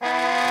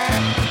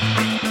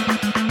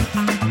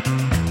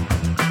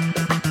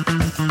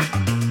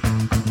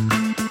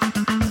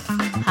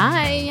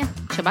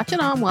Shabbat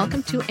Shalom.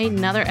 Welcome to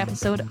another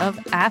episode of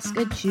Ask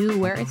a Jew,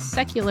 where a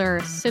secular,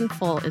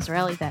 sinful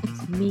Israeli, that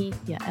is me,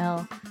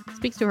 Yael,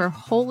 speaks to her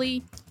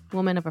holy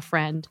woman of a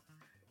friend,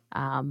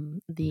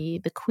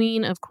 the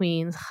Queen of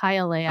Queens,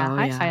 Chaya Leah. Oh,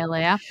 Hi, yeah. Chaya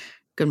Leah.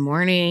 Good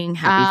morning.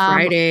 Happy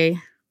Friday.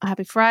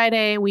 Happy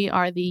Friday. We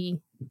are the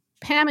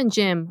Pam and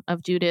Jim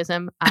of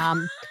Judaism.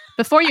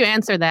 Before you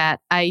answer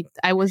that, I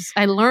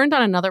learned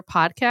on another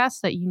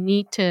podcast that you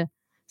need to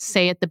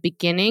say at the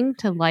beginning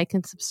to like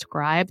and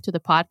subscribe to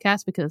the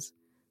podcast because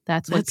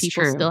that's when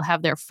people true. still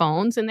have their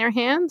phones in their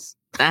hands.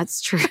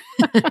 That's true.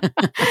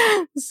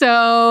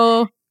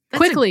 So That's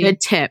quickly, a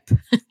good tip.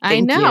 I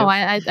know. you.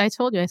 I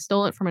told you I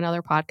stole it from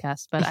another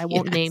podcast, but I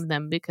won't Yes. name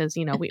them because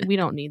we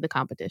don't need the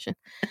competition.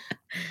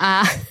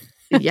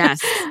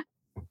 Yes.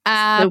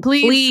 So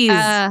Please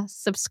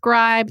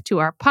subscribe to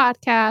our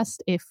podcast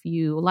if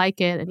you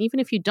like it, and even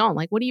if you don't,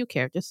 like, what do you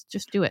care?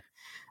 Just do it.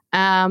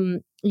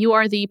 You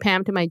are the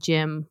Pam to my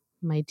Jim,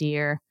 my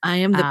dear. I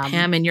am the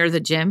Pam and you're the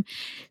Jim.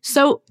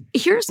 So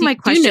here's my Do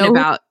you question know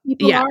about, who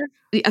people are?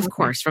 of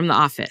course, from The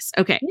Office.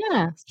 Okay.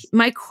 Yes.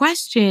 My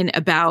question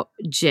about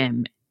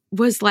Jim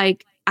was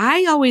like,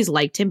 I always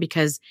liked him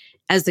because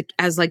as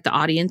like the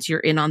audience, you're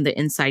in on the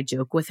inside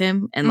joke with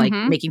him and like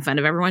making fun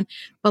of everyone.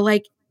 But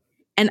like,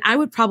 and I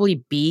would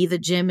probably be the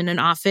Jim in an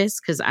office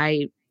because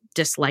I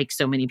dislike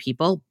so many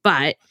people,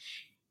 but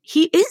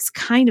he is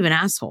kind of an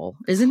asshole,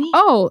 isn't he?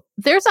 Oh,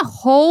 there's a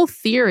whole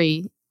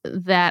theory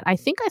that I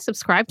think I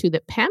subscribe to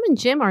that Pam and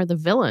Jim are the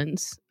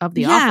villains of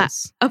The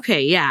Office.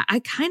 Okay, yeah. I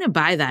kind of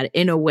buy that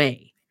in a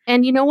way.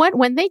 And you know what?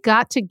 When they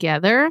got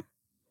together,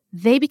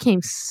 they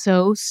became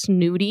so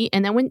snooty.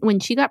 And then when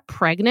she got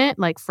pregnant,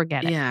 like,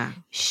 forget it. Yeah.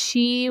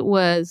 She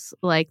was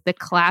like the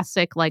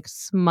classic, like,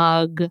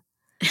 smug,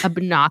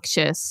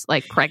 obnoxious,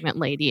 like, pregnant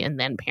lady and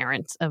then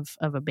parent of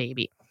a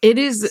baby. It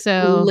is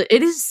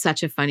it is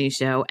such a funny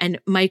show,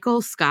 and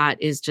Michael Scott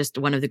is just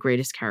one of the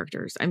greatest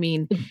characters. I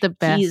mean, the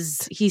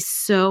best. He's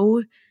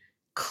so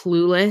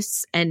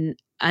clueless and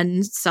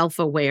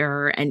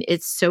unself-aware, and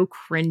it's so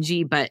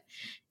cringy, but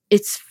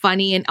it's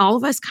funny, and all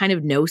of us kind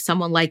of know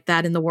someone like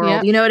that in the world.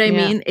 Yep. You know what I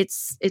mean?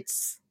 It's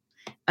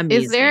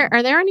amazing.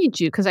 Are there any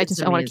Jews? Because I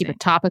want to keep amazing. it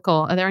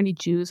topical. Are there any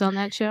Jews on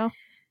that show?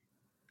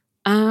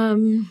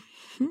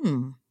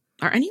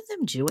 Are any of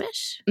them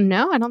Jewish?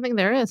 No, I don't think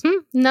there is.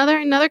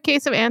 Another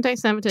case of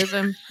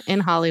anti-Semitism in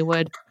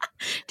Hollywood.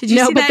 Did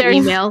you see that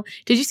email?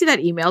 Did you see that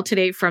email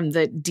today from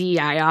the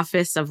DEI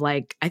office of,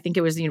 like, I think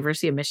it was the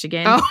University of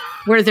Michigan,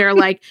 where they're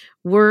like,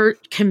 we're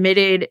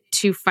committed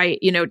to fight,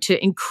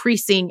 to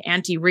increasing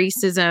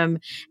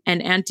anti-racism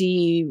and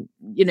anti,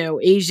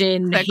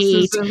 Asian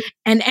hate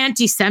and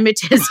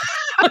anti-Semitism.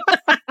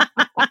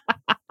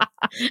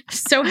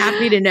 So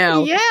happy to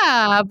know.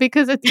 Yeah,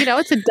 because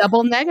it's a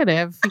double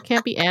negative. You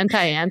can't be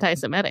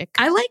anti-Semitic.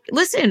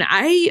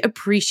 I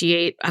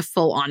appreciate a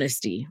full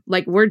honesty.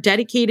 Like, we're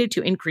dedicated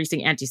to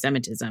increasing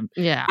anti-Semitism.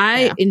 Yeah.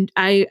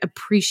 I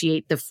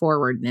appreciate the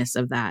forwardness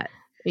of that.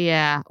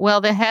 Yeah.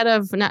 Well, the head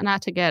of,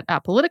 not to get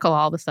political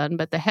all of a sudden,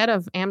 but the head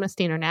of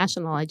Amnesty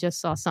International, I just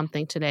saw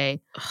something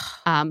today,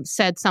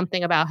 said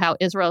something about how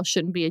Israel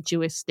shouldn't be a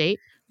Jewish state.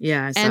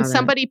 Yeah, I saw and that.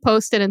 somebody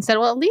posted and said,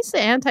 well, at least the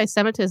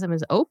anti-Semitism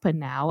is open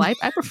now. I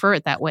prefer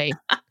it that way.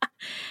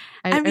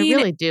 I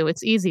really do.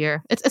 It's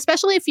easier. It's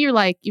especially if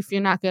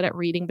you're not good at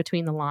reading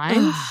between the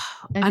lines.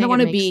 I don't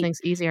want to be things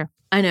easier.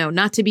 I know,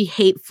 not to be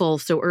hateful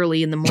so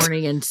early in the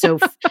morning and so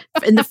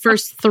in the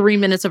first 3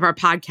 minutes of our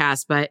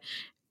podcast, but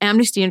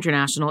Amnesty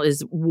International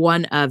is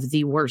one of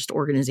the worst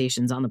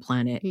organizations on the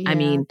planet. Yeah, I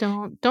mean,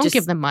 don't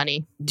give them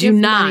money. Do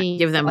not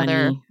give them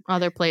money.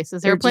 Other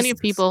places. There are plenty of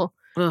people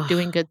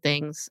doing good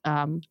things.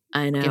 I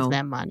know. Give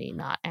them money,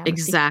 not Amnesty.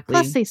 Exactly.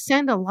 Plus, they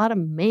send a lot of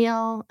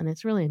mail, and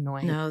it's really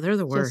annoying. No, they're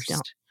the worst. They're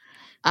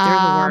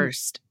the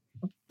worst.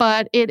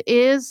 But it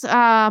is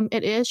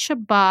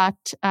Shabbat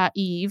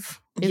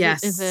Eve.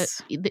 Yes. Is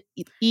it the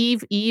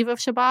eve of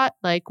Shabbat?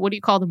 Like, what do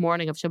you call the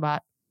morning of Shabbat?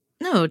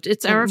 No,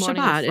 it's Erev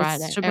Shabbat.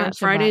 Friday. It's Shabbat.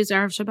 Friday's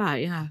Erev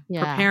Shabbat.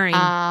 Yeah.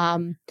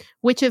 Preparing.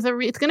 Which is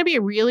it's going to be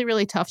a really,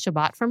 really tough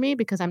Shabbat for me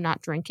because I'm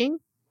not drinking.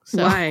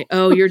 So. Why?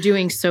 Oh, you're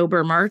doing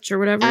sober March or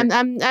whatever?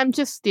 I'm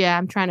just,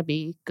 I'm trying to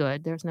be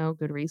good. There's no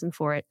good reason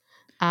for it.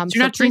 So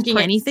you're not drinking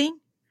anything?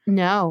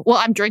 No. Well,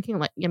 I'm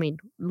drinking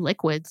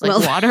liquids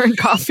like water and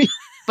coffee.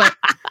 But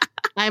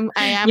I am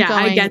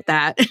I get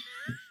that.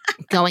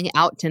 going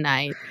out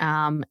tonight.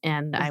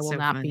 And I will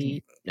not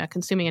be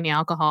consuming any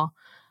alcohol.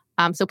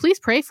 So please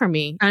pray for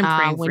me. I'm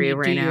praying for you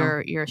right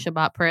now. Your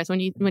Shabbat prayers when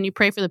you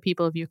pray for the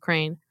people of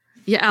Ukraine.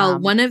 Yeah,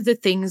 one of the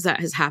things that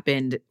has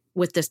happened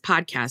with this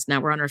podcast,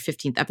 now we're on our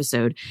 15th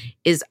episode,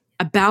 is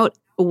about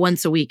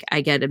once a week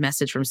I get a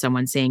message from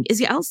someone saying, "Is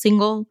Yael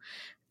single?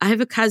 I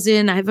have a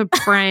cousin, I have a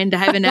friend, I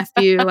have a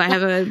nephew, I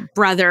have a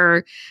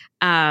brother."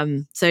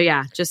 So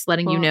yeah, just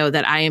letting you know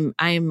that I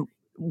am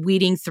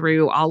weeding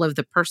through all of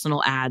the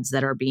personal ads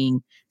that are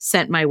being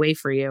sent my way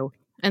for you.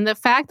 And the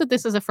fact that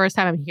this is the first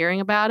time I'm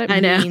hearing about it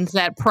means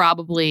that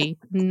probably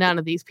none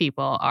of these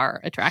people are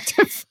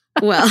attractive.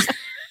 Well,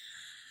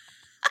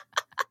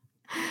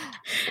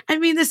 I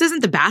mean, this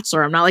isn't The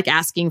Bachelor. I'm not like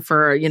asking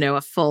for,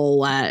 a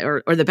full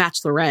or The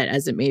Bachelorette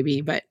as it may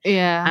be, but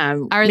Yeah.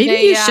 maybe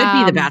you should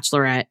be The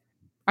Bachelorette.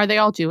 Are they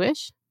all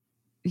Jewish?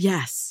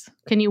 Yes.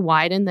 Can you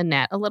widen the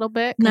net a little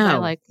bit? 'Cause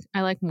No.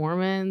 I like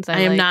Mormons. I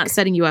am not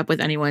setting you up with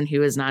anyone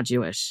who is not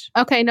Jewish.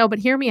 Okay, no, but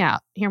hear me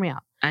out. Hear me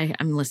out.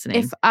 I'm listening.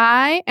 If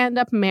I end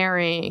up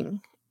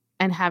marrying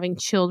and having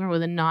children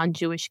with a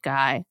non-Jewish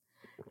guy,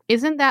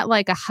 isn't that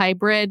like a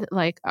hybrid?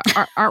 Like,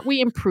 aren't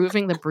we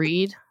improving the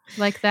breed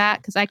like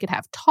that? Because I could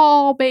have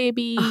tall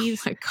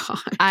babies. Oh my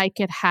God. I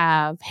could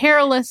have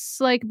hairless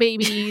like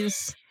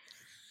babies.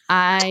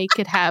 I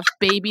could have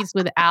babies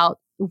without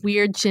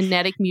weird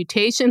genetic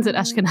mutations that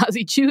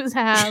Ashkenazi Jews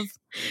have.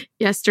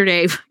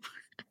 Yesterday,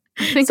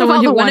 think of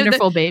all the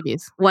wonderful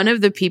babies. One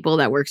of the people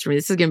that works for me,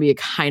 this is going to be a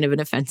kind of an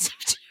offensive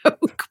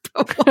joke,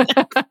 but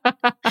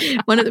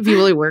one of the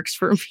people who works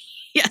for me,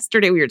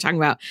 yesterday we were talking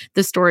about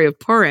the story of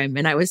Purim,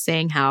 and I was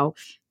saying how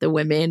the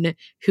women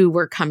who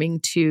were coming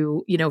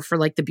to, for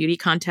like the beauty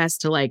contest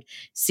to like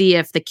see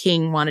if the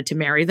king wanted to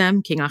marry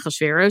them, King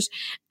Ahasuerus,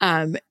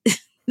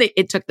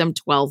 it took them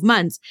 12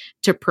 months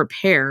to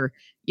prepare,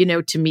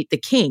 to meet the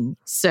king.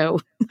 So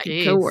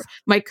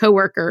my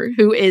coworker,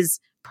 who is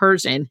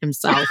Persian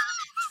himself,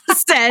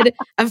 said,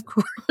 of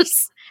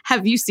course,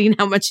 have you seen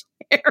how much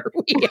hair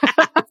we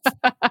have?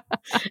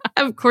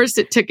 Of course,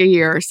 it took a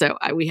year. So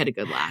we had a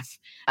good laugh.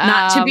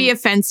 Not to be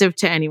offensive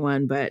to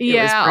anyone, but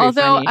yeah, it was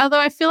funny. Although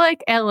I feel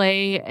like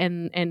LA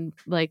and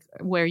like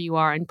where you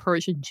are and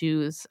Persian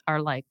Jews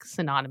are like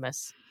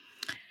synonymous.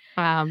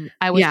 Met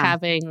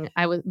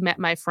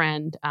my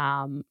friend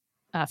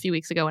a few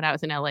weeks ago when I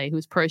was in LA,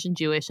 who's Persian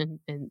Jewish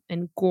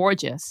and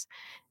gorgeous.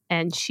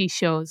 And she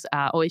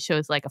always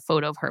shows like a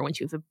photo of her when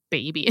she was a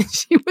baby. And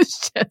she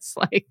was just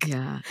like,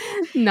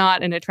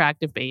 not an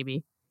attractive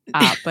baby,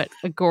 but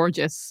a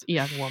gorgeous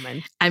young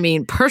woman. I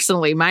mean,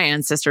 personally, my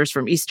ancestors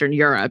from Eastern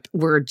Europe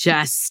were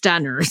just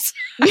stunners.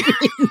 I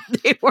mean,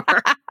 they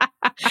were.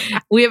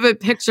 We have a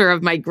picture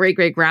of my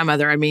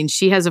great-great-grandmother. I mean,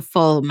 she has a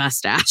full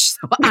mustache.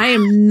 So I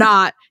am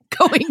not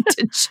going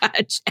to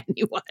judge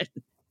anyone.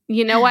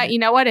 You know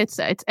what? It's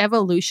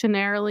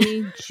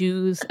evolutionarily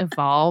Jews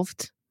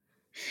evolved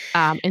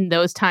in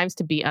those times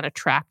to be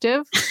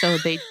unattractive, so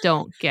they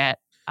don't get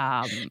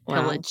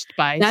pillaged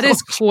by. That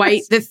is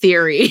quite the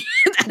theory.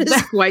 That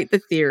is quite the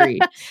theory.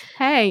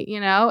 Hey,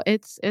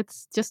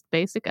 it's just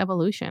basic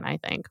evolution, I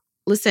think.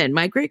 Listen,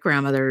 my great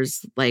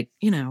grandmothers, like,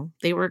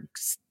 they were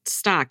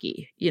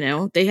stocky.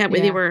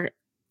 They were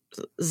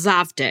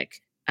Zavdik.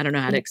 I don't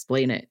know how to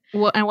explain it.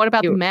 Well, and what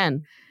about the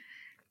men?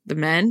 The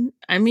men?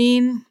 I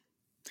mean,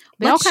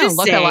 they all kind of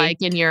look alike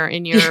in your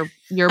people.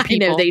 I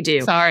know they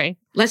do. Sorry.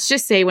 Let's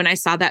just say when I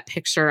saw that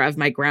picture of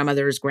my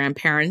grandmother's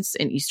grandparents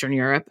in Eastern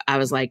Europe, I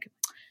was like,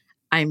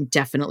 I'm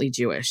definitely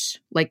Jewish.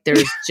 Like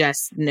there's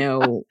just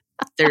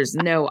there's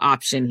no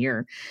option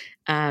here.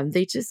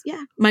 They just,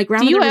 my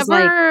grandmother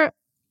was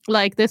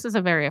like, this is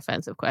a very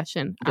offensive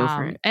question. Go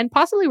for it. And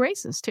possibly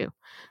racist too.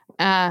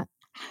 And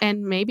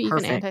maybe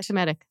even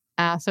anti-Semitic.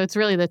 So it's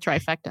really the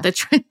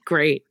trifecta.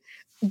 Great.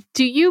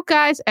 Do you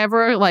guys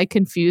ever like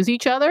confuse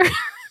each other?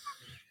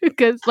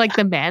 Because like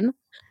the men?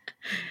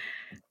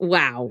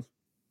 Wow.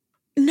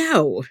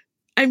 No.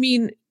 I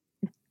mean,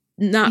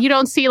 not. You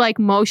don't see like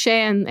Moshe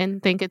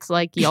and think it's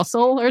like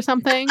Yossel or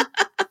something?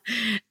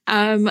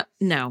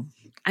 No.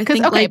 I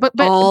think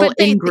but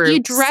you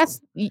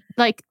dress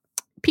like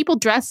people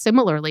dress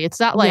similarly. It's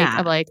not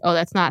like oh,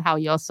 that's not how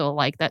Yossel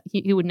like that.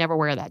 He would never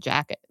wear that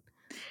jacket.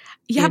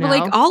 Yeah, but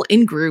like all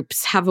in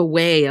groups have a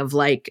way of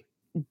like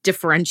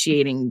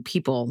differentiating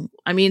people.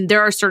 I mean,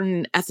 there are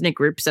certain ethnic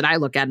groups that I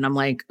look at and I'm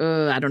like,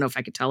 I don't know if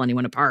I could tell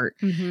anyone apart.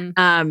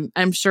 Mm-hmm.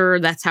 I'm sure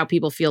that's how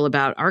people feel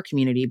about our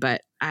community,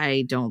 but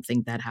I don't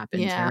think that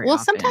happens. Yeah. Very well,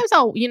 often. Sometimes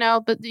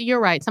but you're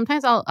right.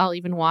 Sometimes I'll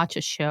even watch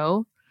a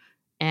show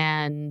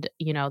and,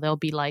 there'll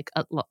be like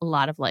a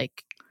lot of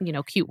like,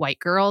 cute white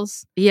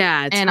girls.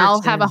 Yeah. And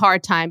I'll have a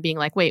hard time being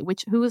like, wait,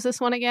 who is this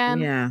one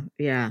again? Yeah.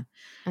 Yeah.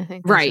 I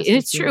think right. And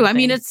it's true. I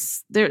mean,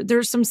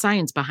 there's some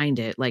science behind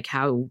it, like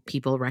how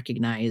people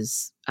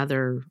recognize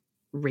other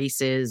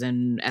races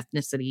and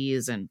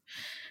ethnicities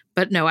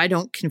but no, I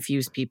don't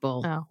confuse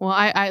people. Oh, well,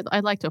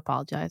 I'd like to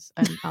apologize.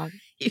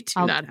 You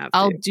do not have to.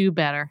 I'll do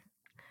better.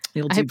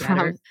 You'll do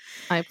better.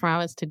 I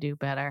promise to do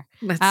better.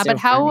 That's but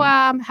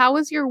how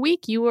was your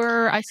week?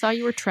 I saw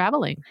you were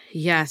traveling.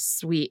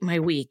 Yes, my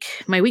week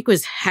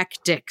was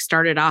hectic.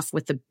 Started off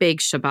with the big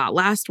Shabbat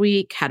last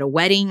week. Had a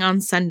wedding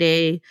on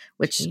Sunday,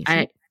 which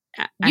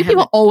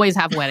people always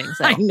have weddings.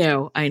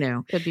 Though. I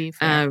know. To be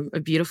fair. A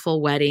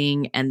beautiful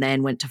wedding, and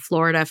then went to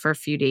Florida for a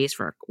few days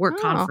for a work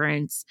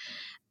conference.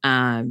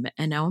 And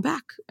now I'm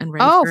back and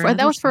ready.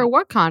 That was for a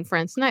work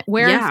conference.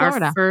 Where in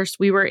Florida?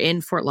 We were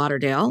in Fort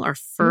Lauderdale, our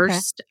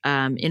first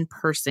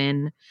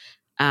in-person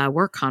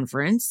work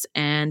conference,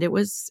 and it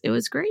was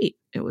great.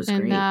 It was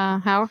great.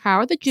 How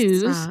are the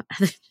Jews?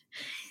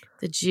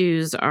 The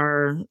Jews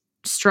are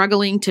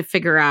struggling to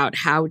figure out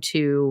how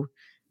to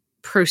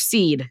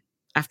proceed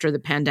after the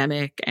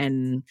pandemic,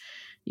 and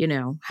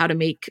how to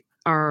make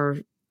our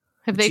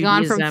Have they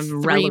gone from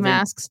Judaism 3 relevant.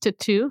 masks to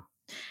 2?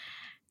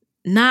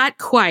 Not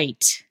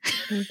quite.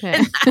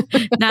 Okay.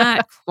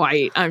 Not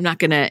quite. I'm not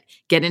going to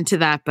get into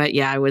that, but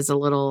yeah, I was a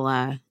little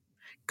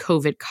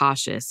COVID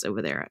cautious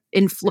over there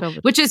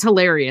which is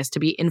hilarious to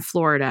be in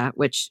Florida,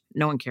 which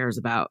no one cares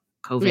about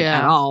COVID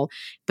at all,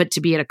 but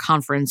to be at a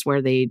conference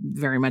where they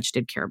very much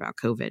did care about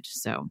COVID.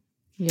 So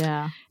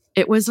yeah,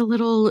 it was a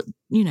little,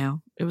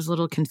 it was a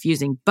little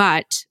confusing,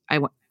 but I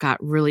got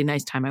really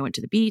nice time. I went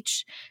to the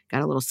beach,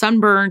 got a little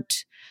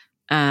sunburnt,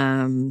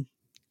 and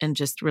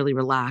just really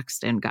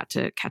relaxed and got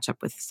to catch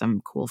up with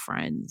some cool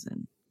friends.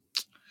 And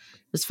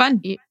it was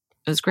fun. It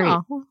was great.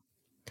 Oh,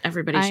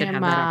 Everybody should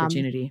have that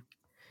opportunity.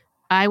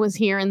 I was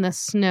here in the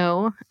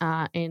snow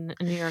in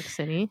New York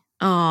City.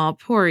 Oh,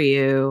 poor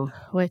you.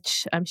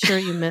 Which I'm sure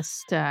you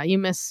missed. You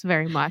miss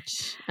very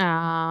much.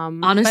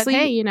 Honestly, but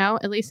hey,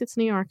 at least it's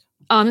New York.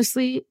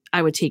 Honestly,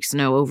 I would take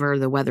snow over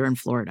the weather in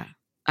Florida.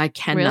 I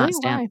cannot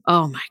stand. Why?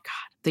 Oh my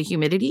God, the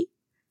humidity.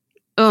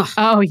 Ugh.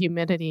 Oh,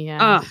 humidity.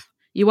 Yeah. Ugh.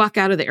 You walk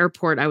out of the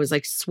airport, I was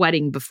like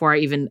sweating before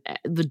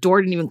the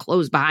door didn't even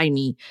close behind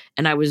me,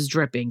 and I was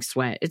dripping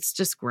sweat. It's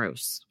just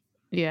gross.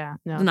 Yeah,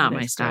 no, not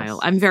my style.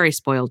 I'm very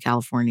spoiled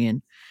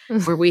Californian,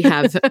 where we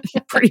have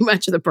pretty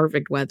much the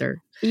perfect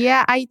weather.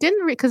 Yeah, I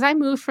didn't because I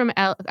moved from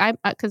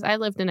because I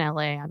lived in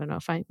LA. I don't know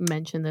if I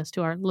mentioned this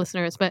to our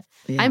listeners, but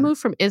I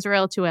moved from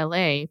Israel to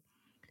LA.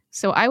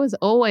 So I was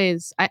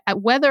always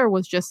weather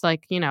was just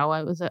like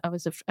I was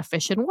a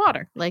fish in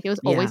water. Like it was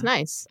always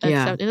nice.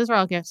 So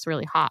Israel gets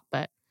really hot,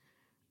 but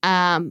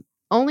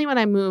only when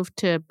I moved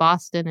to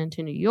Boston and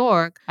to New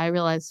York, I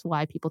realized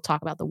why people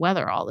talk about the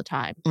weather all the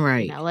time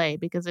in LA,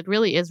 because it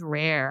really is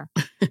rare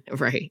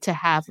to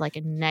have like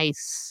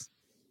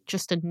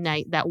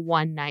that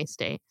one nice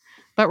day.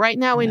 But right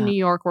now in New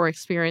York, we're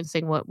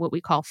experiencing what we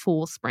call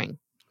fool spring.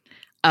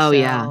 Oh,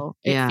 so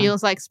it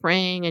feels like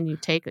spring, and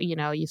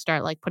you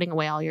start like putting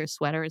away all your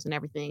sweaters and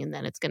everything, and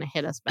then it's going to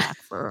hit us back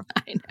for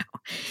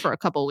for a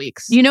couple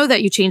weeks. You know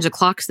that you changed the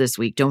clocks this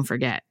week. Don't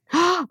forget.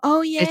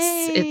 Oh, yeah.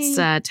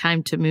 It's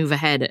time to move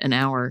ahead an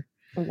hour.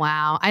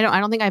 Wow. I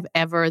don't think I've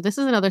ever. This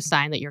is another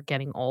sign that you're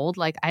getting old.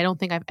 Like I don't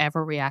think I've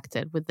ever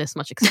reacted with this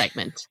much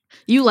excitement.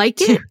 You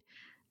like it?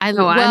 I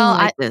don't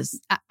like this.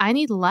 I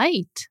need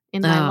light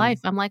in my life.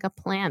 I'm like a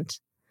plant.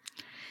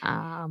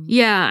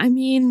 Yeah, I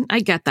mean, I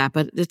get that,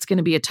 but it's going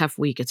to be a tough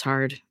week. It's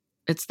hard.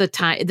 It's the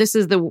time. This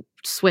is the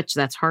switch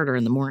that's harder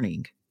in the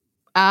morning.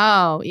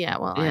 Oh, yeah.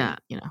 Well,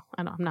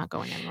 I'm not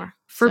going anywhere.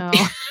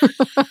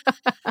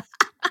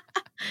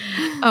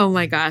 Oh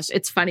my gosh.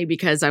 It's funny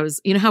because I was,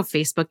 how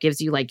Facebook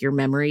gives you like your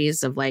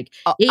memories of like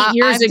 8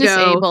 years I've ago.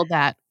 Disabled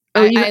that.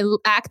 I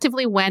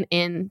actively went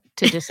in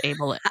to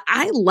disable it.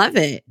 I love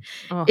it.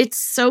 Oh. It's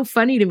so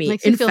funny to me.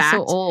 Makes me feel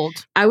so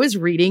old. I was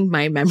reading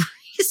my memories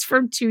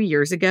from 2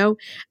 years ago.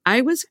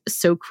 I was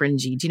so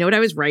cringy. Do you know what I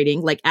was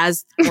writing? Like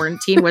as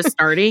quarantine was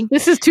starting.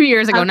 This is 2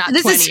 years ago, not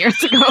 20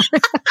 years ago.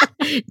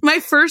 My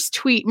first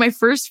tweet, my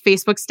first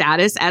Facebook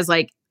status as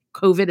like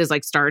COVID is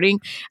like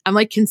starting. I'm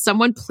like, can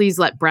someone please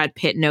let Brad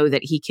Pitt know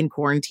that he can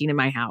quarantine in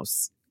my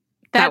house?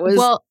 That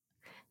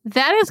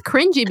is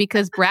cringy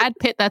because Brad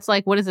Pitt, that's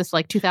like, what is this,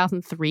 like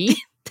 2003?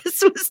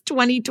 This was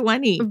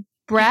 2020.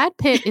 Brad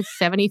Pitt is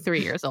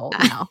 73 years old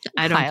now.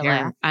 I don't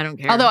care. I don't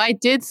care. Although I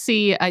did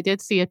see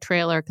a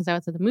trailer because I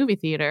was at the movie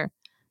theater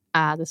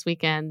this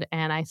weekend,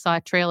 and I saw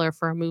a trailer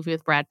for a movie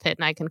with Brad Pitt,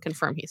 and I can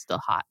confirm he's still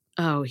hot.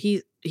 Oh,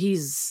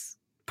 he's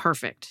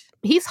perfect.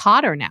 He's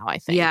hotter now, I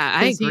think. Yeah,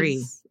 I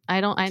agree. I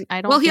don't.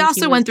 Well, he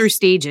also went through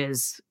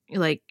stages,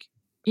 like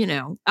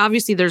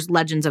obviously there's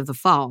Legends of the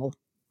Fall,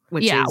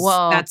 which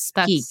that's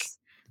peak.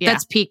 Yeah.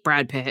 That's peak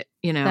Brad Pitt,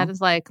 That is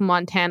like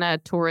Montana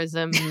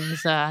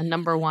tourism's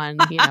number one,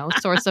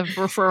 source of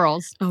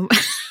referrals.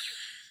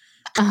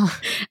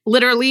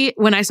 Literally,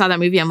 when I saw that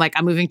movie, I'm like,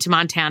 I'm moving to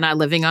Montana,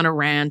 living on a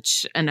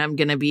ranch, and I'm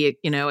going to be,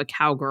 a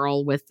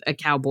cowgirl with a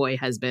cowboy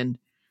husband.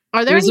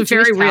 Are there any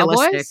very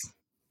realistic? Cowboys?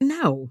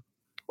 No.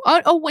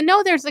 Oh,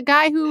 no, there's a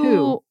guy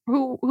who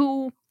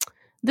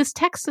this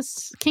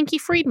Texas, Kinky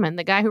Friedman,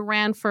 the guy who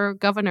ran for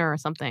governor or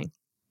something.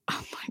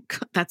 Oh my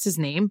God, that's his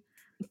name?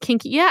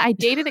 Kinky. Yeah, I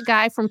dated a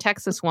guy from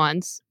Texas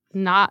once,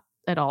 not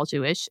at all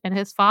Jewish, and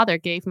his father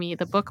gave me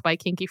the book by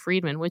Kinky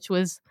Friedman, which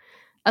was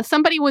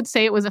somebody would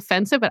say it was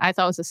offensive, but I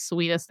thought it was the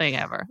sweetest thing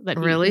ever. That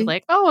he was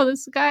like, oh,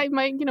 this guy,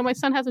 my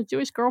son has a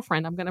Jewish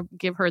girlfriend. I'm gonna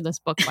give her this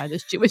book by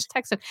this Jewish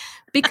Texan,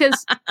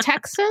 because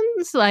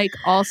Texans like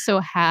also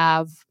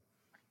have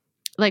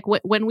like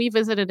when we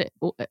visited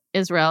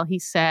Israel, he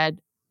said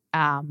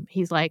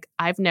he's like,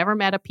 I've never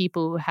met a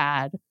people who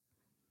had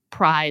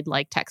pride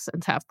like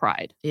Texans have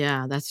pride.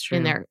 Yeah, that's true.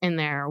 In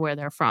their where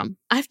they're from.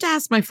 I have to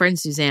ask my friend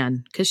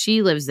Suzanne, because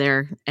she lives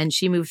there and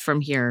she moved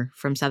from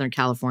Southern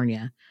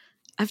California.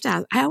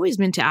 I always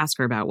meant to ask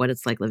her about what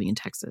it's like living in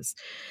Texas.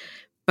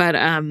 But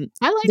I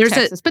like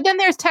Texas. But then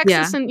there's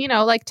Texas and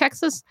like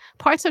Texas,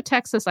 parts of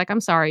Texas, like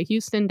I'm sorry,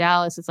 Houston,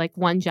 Dallas, it's like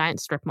one giant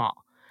strip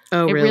mall.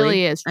 Oh, it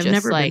really is. I've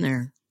never been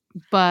there.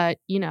 But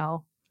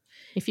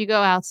if you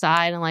go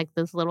outside and like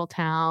those little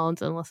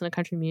towns and listen to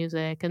country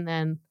music, and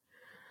then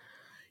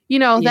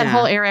that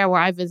whole Yeah. area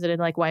where I visited,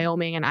 like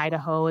Wyoming and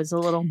Idaho, is a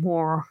little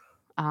more,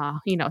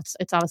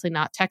 it's obviously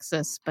not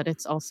Texas, but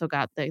it's also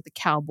got the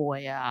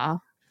cowboy, I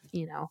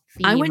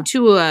theme. went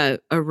to a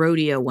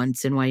rodeo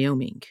once in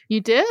Wyoming.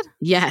 You did?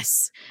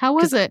 Yes. How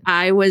was 'Cause it?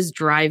 I was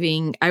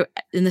driving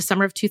in the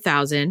summer of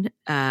 2000.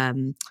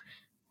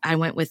 I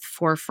went with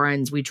 4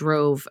 friends. We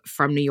drove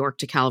from New York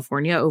to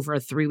California over a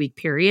 3-week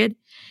period.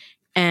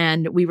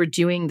 And we were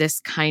doing this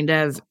kind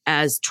of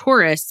as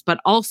tourists, but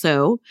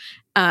also,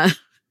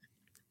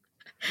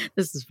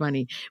 this is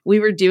funny. We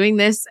were doing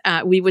this.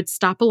 We would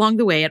stop along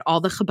the way at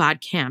all the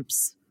Chabad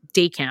camps,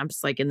 day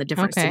camps, like in the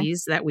different Okay.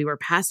 cities that we were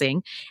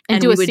passing.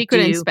 And do we a would secret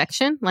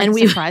inspection, like and a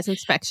we- surprise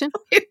inspection?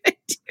 we would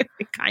do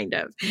kind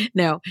of.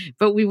 No,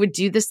 but we would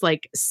do this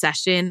like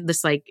session,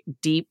 this like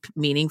deep,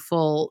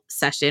 meaningful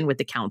session with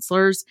the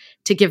counselors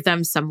to give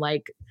them some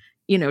like,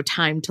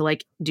 time to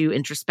like do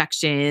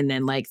introspection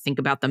and like think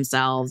about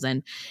themselves.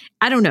 And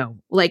I don't know,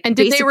 like, And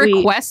did they basically-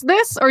 request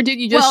this, or did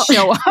you just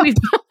show up?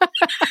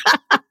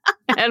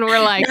 And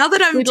we're like, now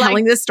that I'm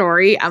telling this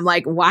story, I'm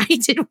like, why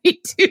did we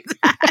do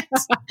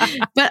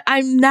that? But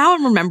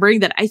I'm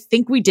remembering that I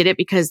think we did it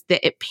because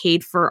it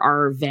paid for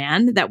our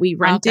van that we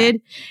rented.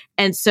 Okay.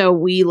 And so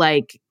we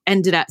like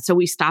ended up, so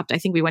we stopped, I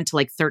think we went to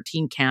like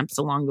 13 camps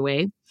along the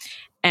way.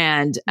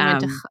 And went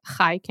to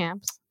high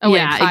camps. Oh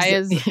yeah, high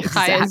is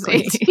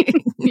 18.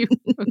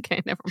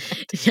 Okay, never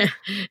mind. Yeah.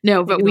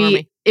 No, but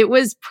it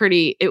was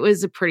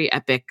a pretty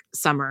epic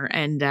summer,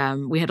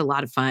 and we had a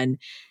lot of fun.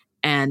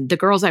 And the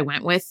girls I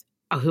went with,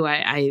 who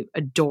I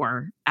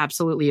adore,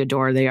 absolutely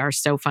adore, they are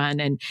so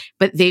fun.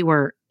 But they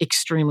were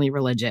extremely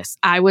religious.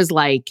 I was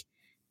like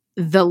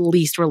the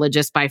least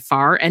religious by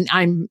far, and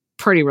I'm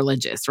pretty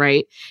religious,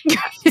 right?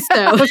 So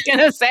I was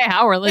gonna say,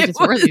 how religious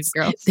were these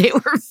girls? They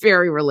were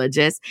very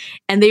religious,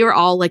 and they were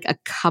all like a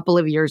couple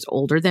of years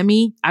older than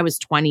me. I was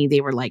 20,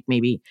 they were like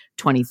maybe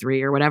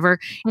 23 or whatever,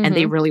 and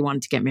they really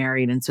wanted to get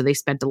married, and so they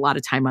spent a lot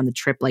of time on the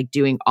trip, like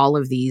doing all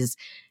of these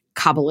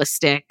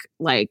Kabbalistic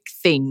like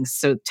things,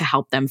 so to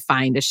help them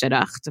find a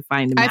shidduch, to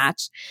find a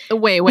match.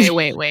 Wait.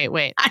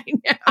 I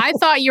know. I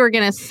thought you were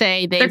gonna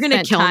say they're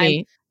gonna kill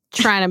me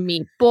trying to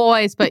meet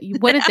boys, but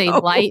what did they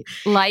light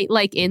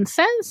like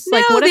incense? No,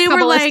 like what they are were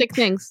Kabbalistic like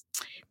things?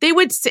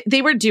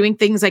 They were doing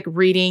things like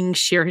reading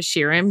Shir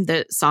Hashirim,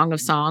 the Song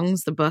of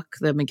Songs, the book,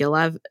 the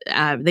Megillah.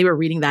 They were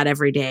reading that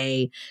every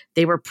day.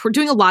 They were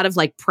doing a lot of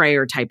like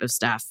prayer type of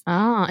stuff.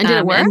 Oh, and did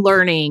it work? And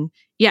learning.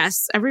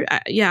 Yes,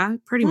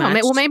 pretty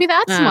much. Well, maybe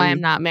that's why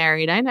I'm not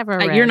married. I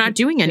never. You're not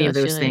doing any of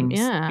those things.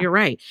 Yeah, you're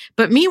right.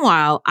 But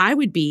meanwhile,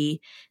 we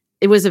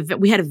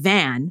had a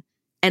van.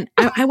 And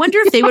I wonder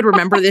if they would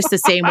remember this the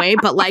same way.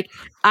 But like,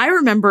 I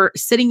remember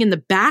sitting in the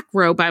back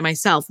row by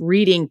myself,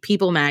 reading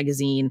People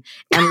magazine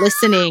and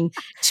listening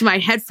to my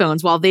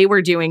headphones while they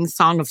were doing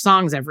Song of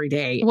Songs every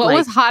day. What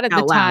was hot at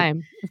the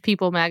time?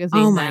 People magazine.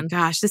 Oh my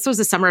gosh. This was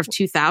the summer of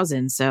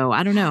 2000. So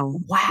I don't know.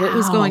 Wow. What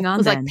was going on? It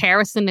was then? Like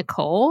Paris and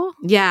Nicole?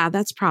 Yeah,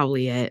 that's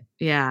probably it.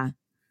 Yeah.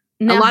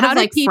 Now, a lot of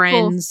like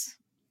friends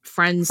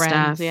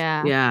stuff.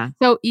 Yeah.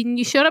 So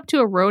you showed up to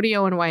a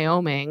rodeo in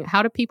Wyoming.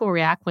 How did people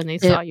react when they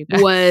saw you guys?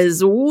 It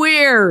was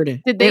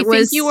weird. Did they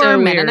think you were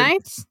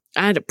Mennonites?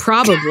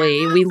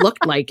 Probably. We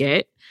looked like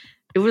it.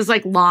 It was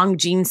like long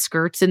jean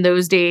skirts in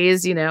those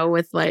days,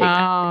 with like,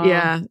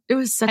 yeah, it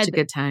was such a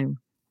good time.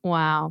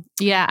 Wow.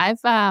 Yeah.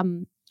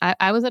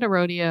 I was at a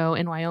rodeo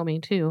in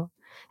Wyoming too.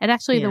 And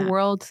actually the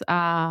world's,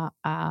 at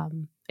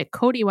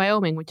Cody,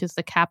 Wyoming, which is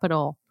the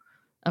capital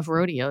of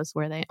rodeos,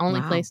 where they only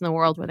place in the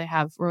world where they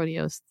have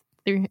rodeos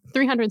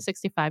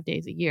 365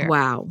 days a year.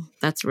 Wow,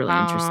 that's really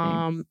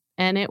interesting.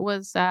 And it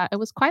was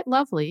quite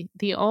lovely.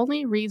 The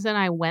only reason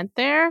I went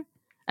there,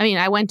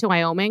 I went to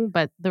Wyoming,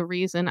 but the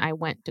reason I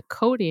went to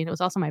Cody, and it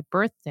was also my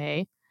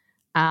birthday,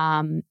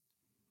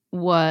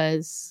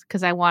 was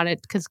because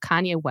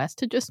Kanye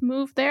West had just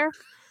moved there,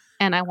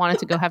 and I wanted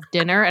to go have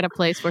dinner at a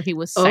place where he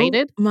was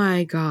cited. Oh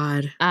my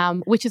God.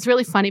 Which is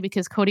really funny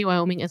because Cody,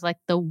 Wyoming is like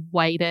the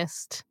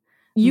whitest.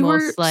 You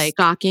were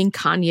stalking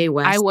Kanye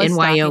West in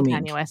Wyoming.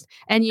 Kanye West.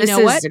 And you know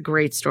what? This is a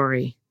great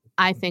story.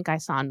 I think I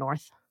saw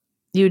North.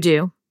 You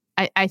do?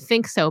 I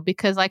think so,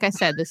 because like I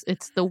said,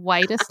 it's the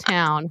whitest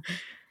town.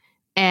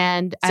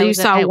 And so you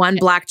saw one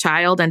black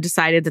child and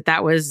decided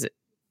that was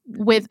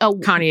with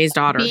Kanye's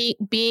daughter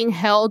being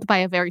held by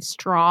a very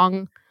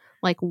strong,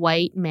 like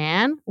white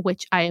man,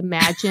 which I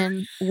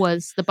imagine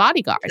was the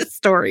bodyguard. The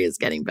story is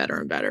getting better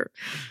and better.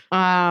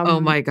 Oh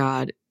my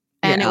God.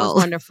 And it was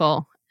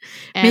wonderful.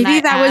 And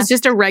maybe that was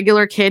just a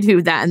regular kid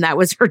and that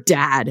was her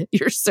dad.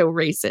 You're so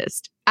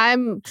racist.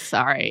 I'm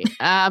sorry.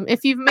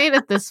 If you've made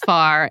it this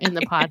far in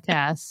the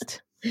podcast,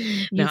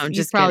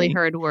 you've probably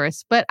heard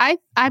worse. But I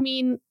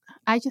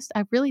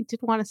really did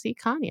want to see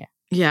Kanye.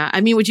 Yeah.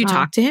 Would you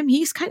talk to him?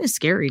 He's kind of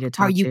scary to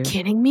talk to. Are you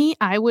kidding me?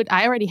 I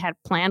already had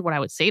planned what I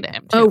would say to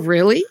him too. Oh,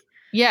 really?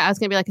 Yeah. I was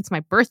going to be like, it's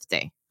my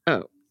birthday.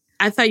 Oh,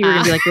 I thought you were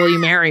going to be like, will you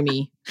marry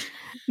me?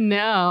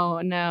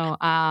 No.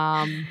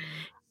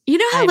 You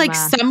know how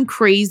some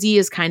crazy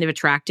is kind of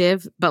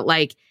attractive, but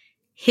like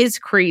his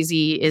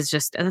crazy is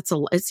just,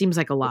 it seems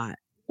like a lot.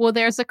 Well,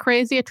 there's a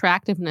crazy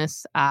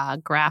attractiveness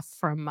graph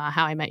from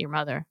How I Met Your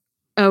Mother.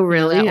 Oh,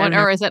 really? You know that one?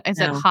 Or is it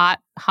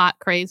hot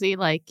crazy?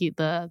 Like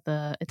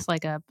the it's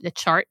like a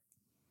chart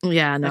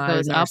Yeah, no, that I've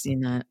goes never up. seen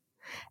that.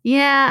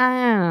 Yeah,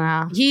 I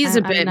don't know. He's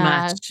a bit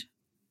much.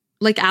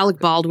 Like Alec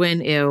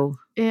Baldwin, ew.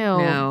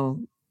 No.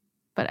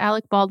 But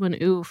Alec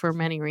Baldwin, ooh, for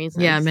many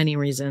reasons. Yeah, many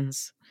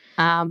reasons.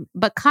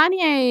 But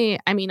Kanye,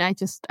 I mean, I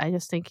just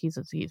think he's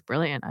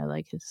brilliant. I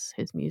like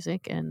his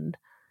music, and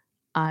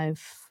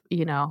I've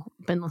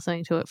been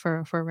listening to it for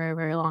a very,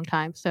 very long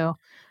time. So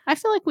I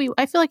feel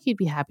like he'd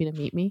be happy to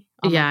meet me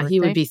on my birthday. He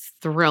would be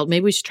thrilled.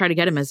 Maybe we should try to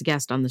get him as a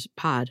guest on this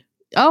pod.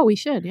 Oh, we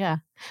should, yeah.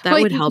 That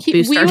would help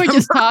boost we our were numbers.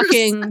 just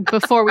talking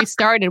before we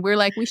started. We were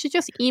like, we should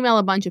just email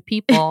a bunch of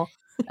people,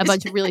 a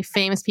bunch of really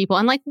famous people,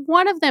 and like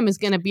one of them is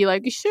going to be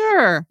like,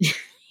 sure.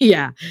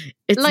 Yeah,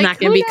 it's like, not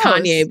going to be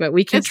Kanye, but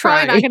we can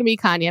try. It's probably not going to be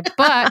Kanye,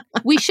 but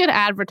we should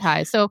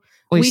advertise. So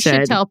we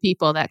should tell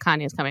people that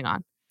Kanye is coming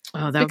on.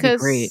 Oh, that would be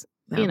great.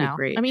 That would be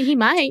great. I mean, he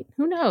might.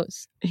 Who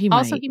knows? He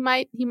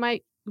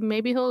might.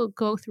 Maybe he'll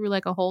go through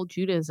like a whole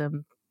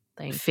Judaism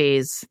thing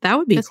phase. That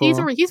would be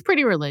cool. He's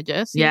pretty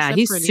religious.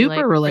 He's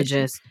super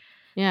religious.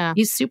 Yeah,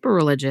 he's super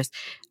religious.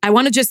 I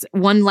want to just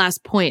one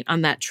last point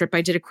on that trip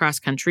I did across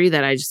country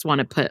that I just want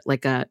to put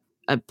like a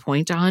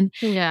point on.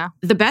 Yeah.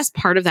 The best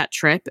part of that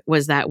trip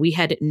was that we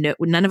had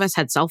none of us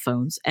had cell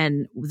phones,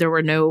 and there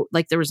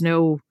was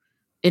no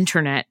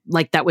internet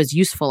like that was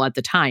useful at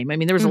the time. I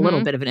mean, there was a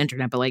little bit of an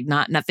internet, but like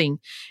nothing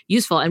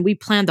useful. And we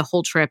planned the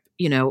whole trip,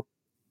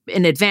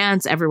 in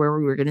advance, everywhere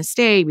we were going to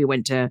stay. We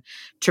went to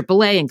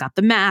AAA and got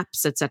the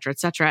maps, et cetera, et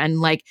cetera.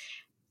 And like,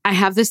 I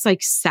have this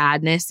like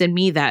sadness in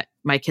me that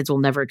my kids will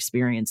never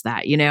experience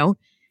that, Aww.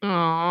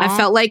 I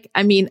felt like,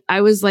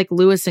 I was like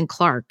Lewis and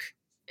Clark,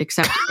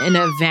 except in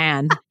a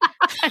van.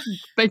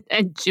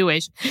 and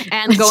Jewish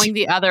and going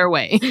the other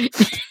way.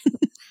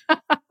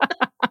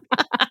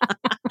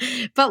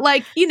 But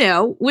like,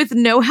 with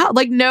no help,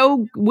 like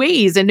no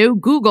Waze and no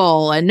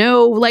Google and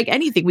no like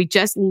anything. We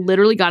just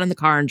literally got in the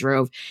car and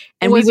drove.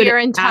 And was we would your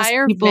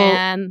entire people,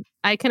 van,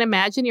 I can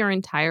imagine your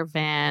entire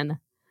van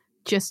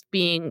just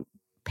being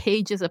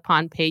pages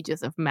upon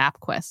pages of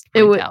MapQuest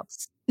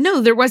printouts.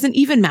 No, there wasn't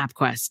even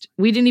MapQuest.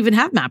 We didn't even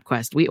have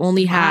MapQuest. We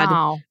only had,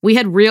 we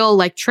had real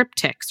like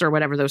triptychs or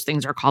whatever those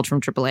things are called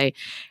from AAA.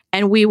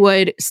 And we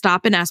would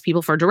stop and ask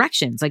people for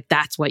directions. Like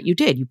that's what you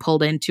did. You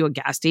pulled into a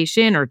gas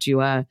station or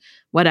to a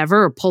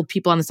whatever, or pulled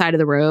people on the side of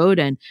the road.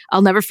 And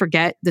I'll never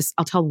forget this.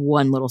 I'll tell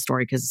one little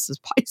story because this is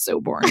probably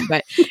so boring.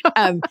 But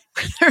I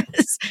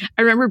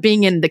remember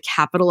being in the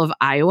capital of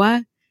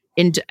Iowa.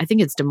 I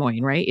think it's Des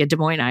Moines, right? Yeah, Des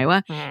Moines,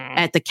 Iowa,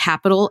 at the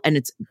Capitol, and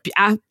it's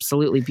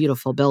absolutely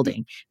beautiful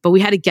building. But we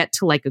had to get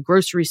to like a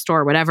grocery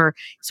store or whatever.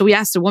 So we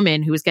asked a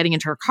woman who was getting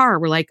into her car.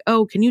 We're like,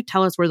 "Oh, can you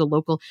tell us where the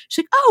local?"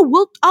 She's like,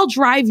 "Oh, I'll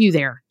drive you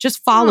there.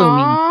 Just follow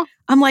me."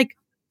 I'm like,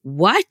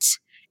 "What?"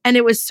 And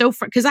it was so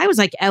because I was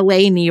like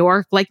L.A., New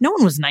York, like no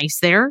one was nice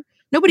there.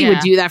 Nobody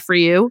would do that for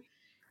you.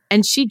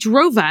 And she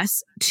drove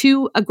us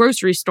to a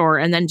grocery store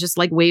and then just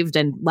like waved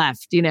and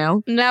left,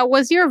 Now,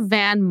 was your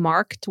van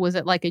marked? Was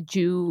it like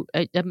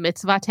a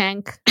mitzvah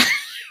tank?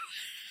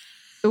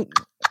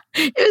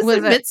 It was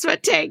a mitzvah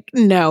tank.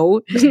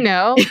 No.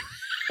 No.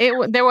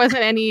 There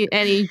wasn't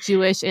any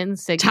Jewish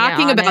insignia.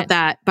 Talking about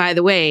that, by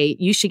the way,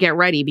 you should get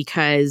ready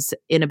because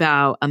in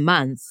about a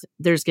month,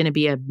 there's going to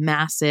be a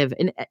massive,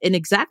 in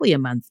exactly a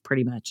month,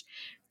 pretty much,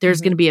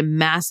 there's going to be a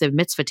massive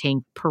mitzvah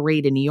tank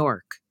parade in New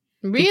York.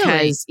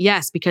 Really?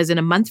 Because in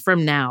a month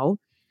from now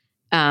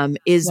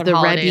it's the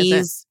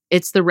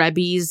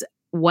Rebbe's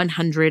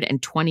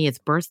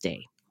 120th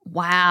birthday.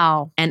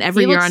 Wow. And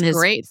every year on his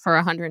great for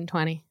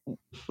 120.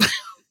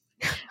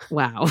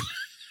 Wow.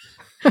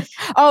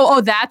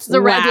 Oh, that's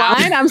the red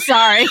line? I'm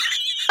sorry.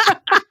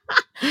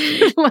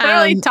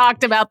 Literally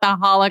talked about the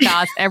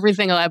Holocaust every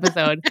single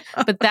episode,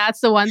 but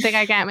that's the one thing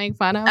I can't make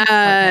fun of.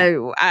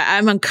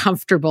 I'm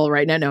uncomfortable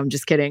right now. No, I'm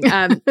just kidding.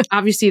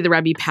 Obviously, the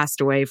Rebbe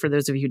passed away. For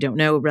those of you who don't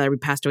know, Rebbe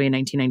passed away in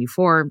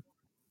 1994.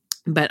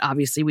 But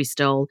obviously, we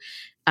still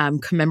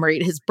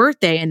commemorate his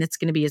birthday, and it's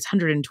going to be his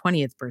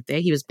 120th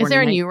birthday. He was born. Is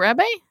there a new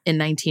Rebbe? In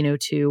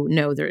 1902.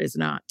 No, there is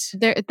not.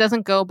 It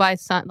doesn't go by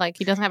son. Like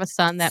he doesn't have a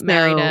son that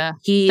married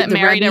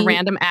a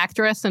random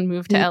actress and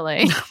moved to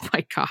LA. Oh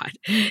my God,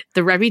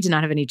 the Rebbe did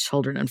not have any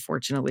children,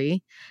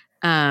 unfortunately.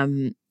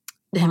 Him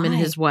and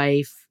his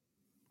wife.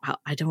 Well,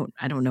 I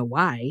don't know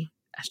why.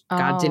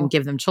 God didn't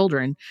give them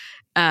children.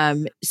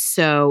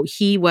 So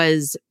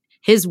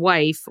his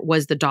wife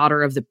was the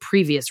daughter of the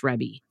previous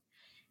Rebbe.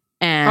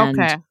 And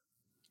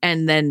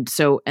and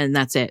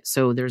that's it.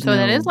 So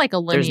that is like a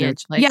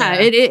lineage.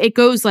 It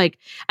goes like,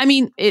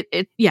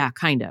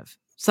 kind of.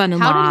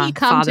 Son-in-law, how did he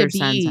come father, to be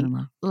son,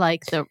 son-in-law.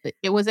 Like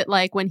was it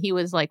like when he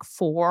was like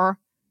 4,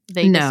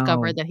 they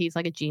discovered that he's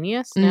like a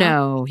genius?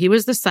 No, he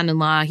was the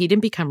son-in-law. He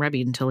didn't become Rebbe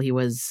until he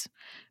was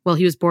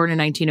born in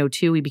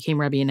 1902. He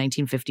became Rebbe in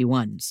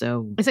 1951.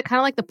 So is it kind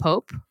of like the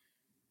Pope?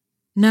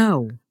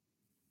 No.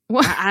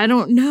 What? I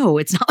don't know.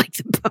 It's not like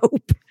the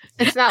Pope.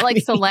 It's not like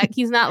select.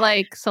 He's not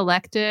like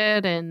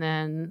selected, and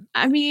then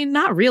I mean,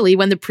 not really.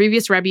 When the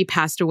previous Rebbe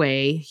passed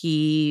away,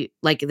 he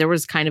there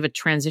was kind of a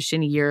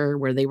transition year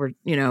where they were,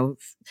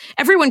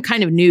 everyone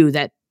kind of knew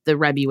that the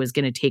Rebbe was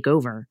going to take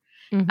over.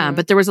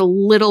 But there was a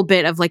little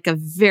bit of a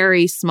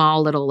very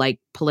small little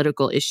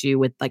political issue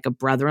with a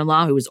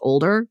brother-in-law who was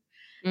older.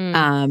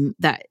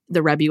 That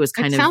the Rebbe was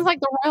kind of sounds like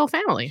the royal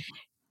family.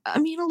 I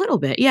mean, a little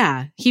bit,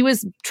 yeah. He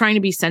was trying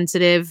to be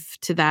sensitive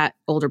to that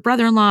older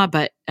brother-in-law,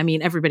 but I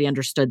mean, everybody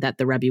understood that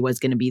the Rebbe was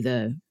going to be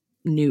the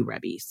new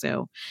Rebbe.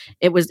 So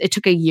it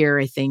took a year,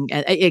 I think,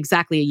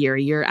 exactly a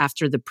year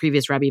after the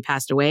previous Rebbe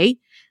passed away,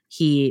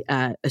 he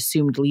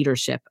assumed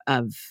leadership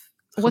of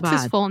Chabad. What's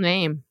his full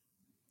name?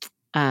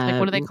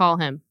 What do they call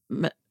him?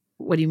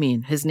 What do you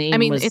mean? His name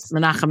was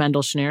Menachem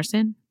Mendel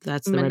Schneerson.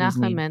 That's the Rebbe's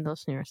name. Menachem Mendel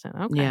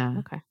Schneerson. Okay. Yeah.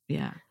 Okay.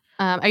 Yeah.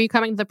 Are you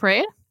coming to the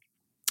parade?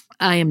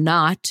 I am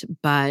not,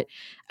 but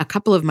a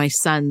couple of my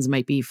sons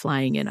might be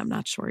flying in. I'm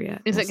not sure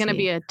yet. Is it going to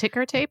be a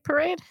ticker tape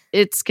parade?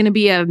 It's going to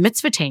be a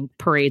mitzvah tank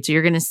parade. So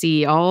you're going to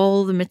see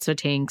all the mitzvah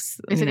tanks.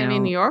 Is it going to be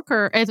in New York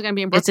or is it going to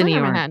be in Brooklyn? It's in New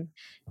York. Or Manhattan?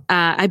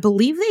 I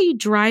believe they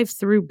drive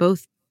through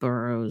both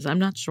boroughs. I'm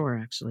not sure,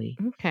 actually.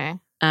 Okay.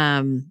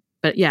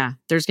 But yeah,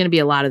 there's going to be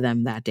a lot of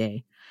them that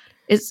day.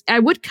 I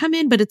would come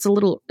in, but it's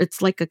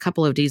like a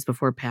couple of days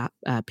before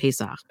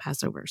Pesach,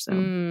 Passover. So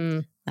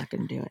not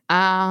going to do it.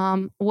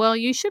 Well,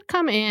 you should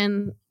come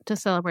in to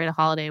celebrate a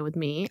holiday with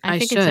me. I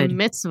think it's a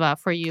mitzvah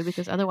for you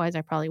because otherwise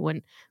I probably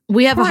wouldn't.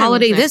 We have Purim a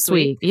holiday this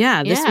week.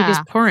 Yeah, this week is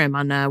Purim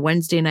on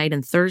Wednesday night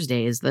and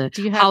Thursday is the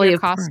Do you have holiday your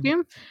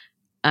costume?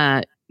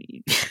 My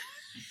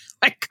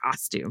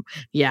costume.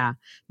 Yeah,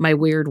 my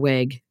weird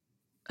wig.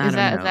 Is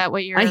that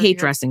what you're? I hate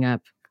dressing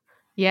up.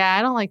 Yeah,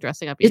 I don't like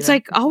dressing up either.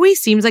 It's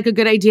always seems like a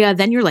good idea.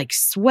 Then you're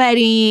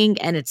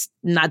sweating and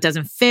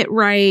doesn't fit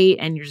right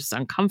and you're just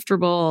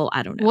uncomfortable.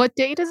 I don't know. What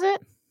date is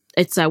it?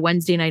 It's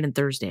Wednesday night and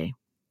Thursday.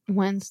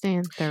 Wednesday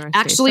and Thursday.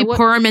 Actually,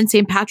 Purim and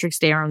St. Patrick's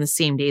Day are on the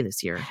same day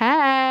this year.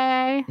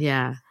 Hey.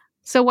 Yeah.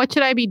 So what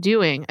should I be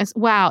doing? As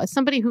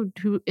somebody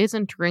who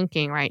isn't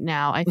drinking right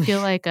now, I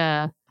feel like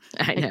I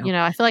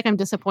know. I feel like I'm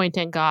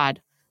disappointing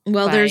God.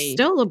 Well, there's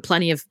still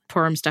plenty of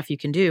Purim stuff you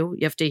can do.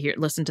 You have to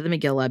listen to the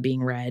Megillah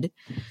being read.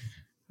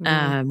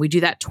 We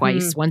do that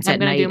twice, once at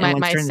night. I'm going to do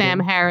my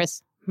Sam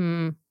Harris.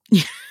 I'm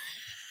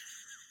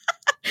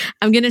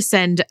going to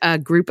send a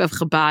group of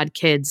Chabad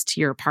kids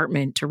to your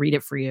apartment to read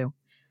it for you.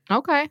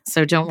 Okay.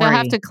 So don't worry. They'll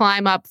have to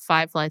climb up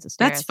 5 flights of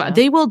stairs. That's fine.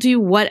 They will do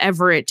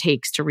whatever it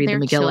takes to read the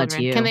Megillah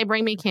to you. Can they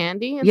bring me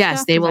candy?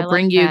 Yes, they will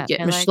bring you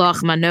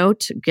mishloach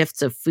manot,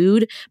 gifts of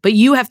food, but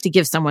you have to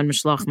give someone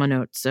mishloach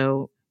manot.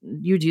 So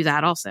you do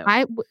that also.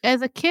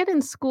 As a kid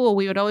in school,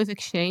 we would always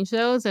exchange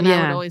those, and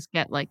I would always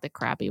get the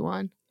crappy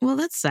one. Well,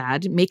 that's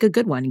sad. Make a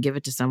good one and give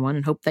it to someone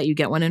and hope that you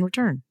get one in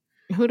return.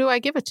 Who do I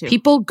give it to?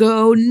 People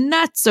go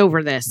nuts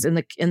over this in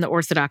the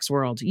Orthodox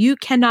world. You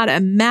cannot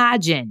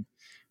imagine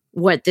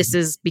what this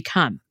has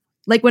become.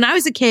 Like when I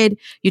was a kid,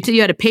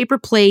 you had a paper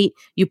plate,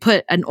 you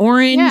put an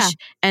orange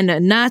and a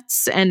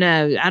nuts and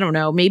I don't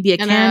know, maybe a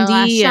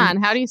candy.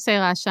 How do you say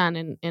lashan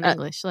in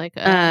English? Like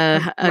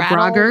a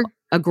grogger?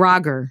 A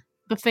grogger.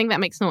 The thing that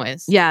makes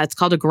noise. Yeah, it's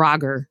called a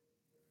grogger.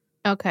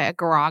 Okay, a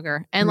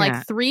grogger.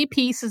 And 3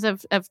 pieces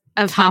of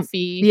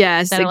toffee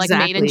that are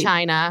made in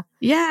China.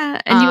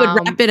 Yeah, and you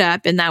would wrap it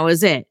up and that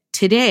was it.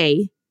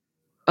 Today,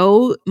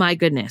 oh my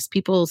goodness,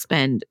 people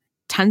spend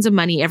tons of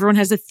money. Everyone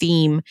has a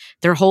theme.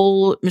 Their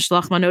whole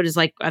mishloach manot is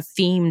like a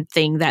themed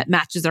thing that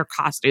matches their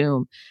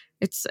costume.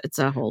 It's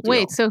a whole deal.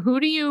 Wait, so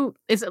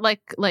is it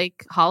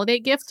like holiday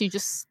gifts? You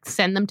just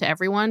send them to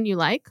everyone you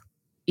like?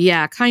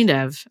 Yeah, kind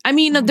of. I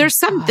mean, there's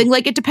something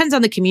it depends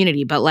on the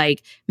community, but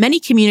many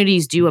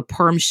communities do a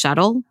Purim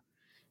shuttle.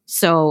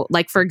 So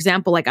for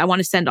example, I want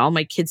to send all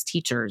my kids'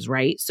 teachers,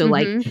 right? So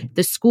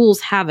the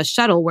schools have a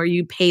shuttle where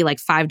you pay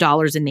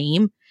 $5 a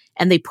name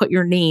and they put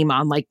your name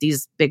on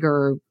these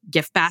bigger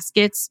gift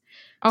baskets.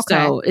 Okay.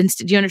 So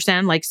do you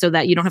understand? So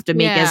that you don't have to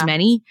make as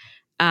many.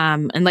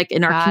 And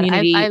in our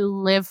community, I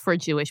live for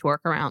Jewish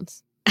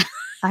workarounds.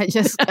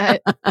 I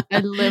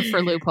live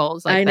for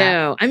loopholes like that. I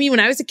know. I mean, when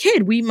I was a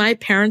kid, my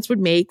parents would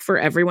make for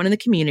everyone in the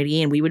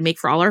community and we would make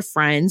for all our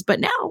friends. But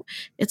now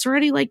it's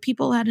already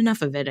people had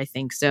enough of it, I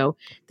think. So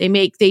they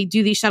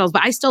do these shuttles,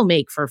 but I still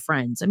make for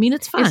friends. I mean,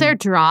 it's fun. Is there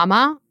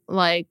drama?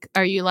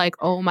 Are you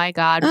oh my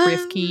God,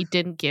 Rivki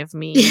didn't give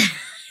me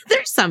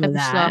there's some of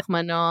that.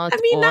 Manot, I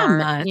mean, not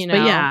much,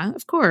 but yeah,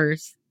 of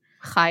course.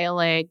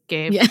 Chayale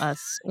gave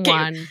us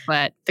one,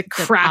 but the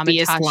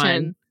crappiest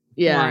one.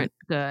 Weren't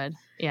good.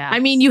 Yeah. I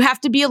mean, you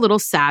have to be a little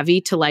savvy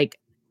to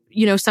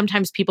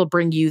sometimes people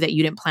bring you that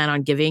you didn't plan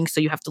on giving. So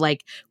you have to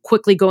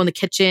quickly go in the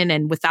kitchen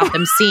and without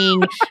them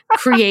seeing,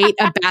 create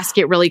a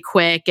basket really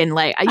quick and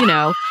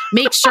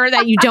make sure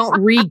that you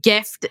don't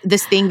re-gift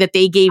this thing that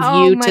they gave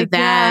you to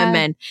them.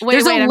 And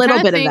there's a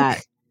little bit of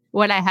that.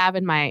 What I have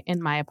in my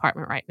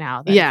apartment right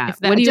now. What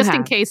do you just have?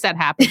 in case that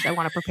happens, I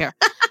want to prepare.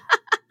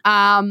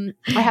 I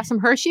have some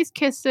Hershey's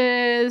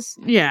Kisses.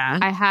 Yeah.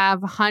 I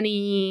have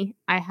honey.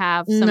 I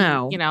have some,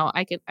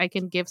 I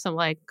can give some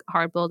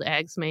hard-boiled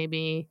eggs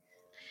maybe.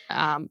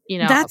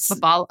 That's a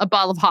ball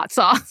of hot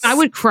sauce. I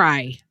would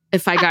cry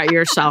if I got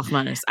your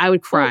Ashke-Normative. I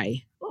would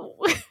cry.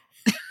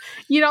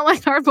 You don't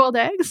like hard-boiled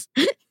eggs?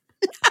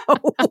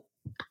 No.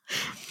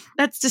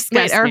 That's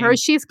disgusting. Wait, are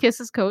Hershey's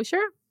Kisses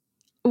kosher?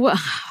 Well,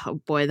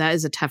 oh boy, that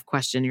is a tough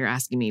question you're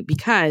asking me,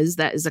 because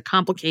that is a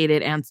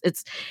complicated answer.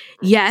 It's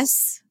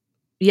yes,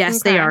 Okay.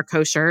 they are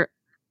kosher,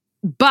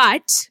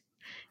 but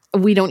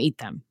we don't eat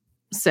them.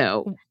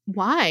 So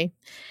Why?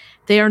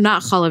 they are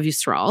not chalav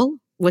Yisrael,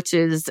 which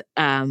is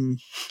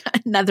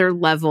another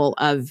level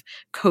of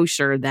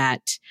kosher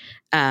that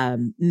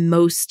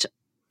most,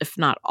 if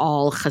not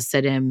all,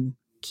 Hasidim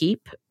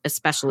keep.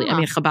 Especially, I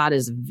mean, Chabad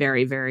is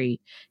very, very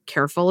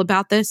careful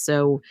about this.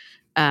 So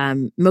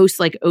most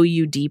like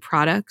OUD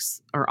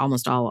products, or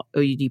almost all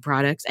OUD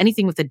products,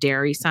 anything with a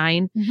dairy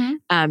sign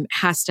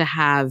has to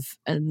have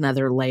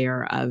another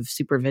layer of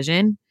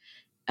supervision.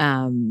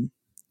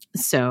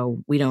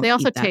 So we don't. They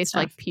also eat that taste stuff.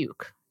 like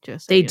puke.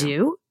 Just so They you know.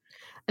 do.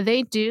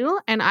 They do,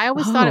 and I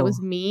always thought it was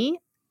Oh. me.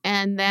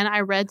 And then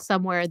I read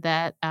somewhere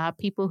that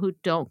people who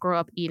don't grow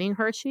up eating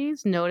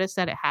Hershey's notice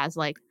that it has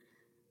like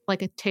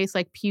it tastes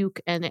like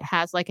puke, and it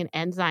has like an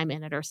enzyme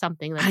in it or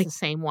something that's the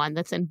same one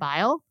that's in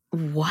bile.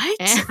 What?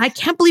 And I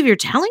can't believe you're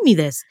telling me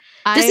this.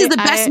 This is the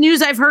best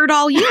news I've heard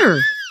all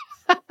year.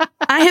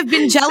 I have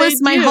been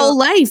jealous my whole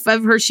life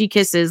of Hershey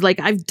Kisses. Like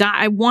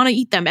I want to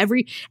eat them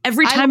every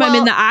time I'm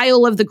in the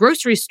aisle of the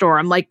grocery store.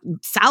 I'm like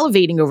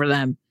salivating over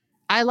them.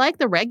 I like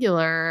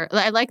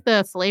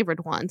the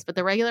flavored ones, but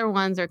the regular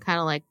ones are kind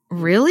of like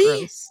really.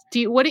 Gross.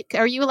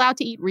 Are you allowed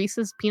to eat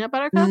Reese's peanut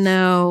butter cups?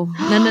 No,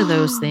 none of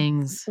those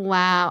things.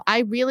 Wow, I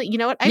really, you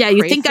know what?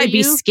 You think I'd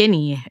be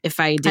skinny if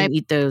I didn't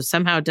eat those?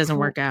 Somehow it doesn't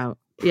work out.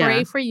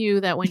 Pray for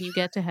you that when you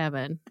get to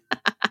heaven.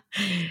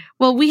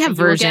 Well, we have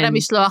versions. Get a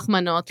mishloach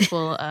manot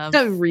full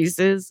of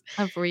Reese's.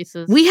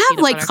 We have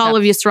like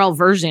chalav Yisrael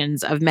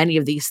versions of many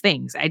of these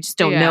things. I just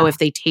don't know if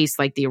they taste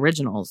like the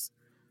originals.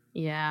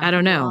 Yeah, I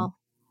don't know. Well,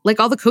 like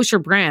all the kosher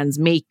brands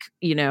make,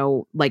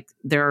 like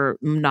their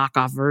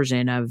knockoff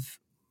version of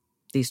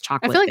these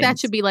chocolate. I feel like things. that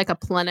should be like a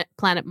Planet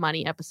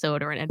Money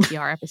episode or an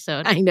NPR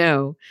episode. I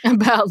know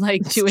about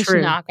like Jewish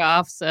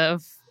knockoffs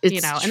of. And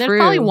there's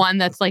probably one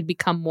that's like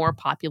become more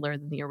popular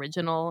than the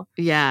original.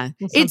 Yeah.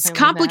 It's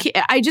complicated.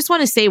 Like I just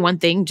want to say one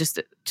thing,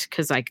 just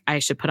because like I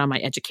should put on my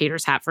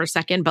educator's hat for a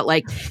second, but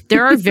like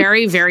there are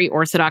very, very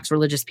Orthodox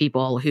religious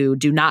people who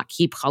do not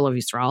keep chalav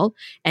Yisrael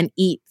and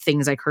eat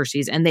things like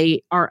Hershey's, and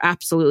they are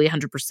absolutely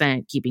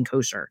 100% keeping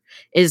kosher.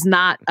 It's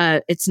not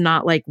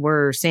like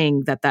we're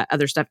saying that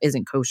other stuff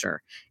isn't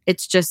kosher.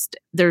 It's just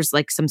there's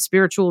like some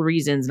spiritual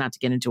reasons, not to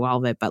get into all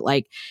of it, but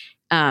like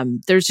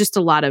there's just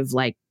a lot of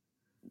like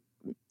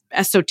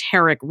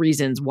esoteric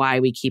reasons why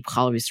we keep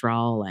chalav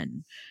Yisrael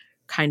and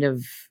kind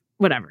of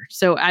whatever.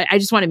 So I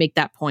just want to make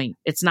that point.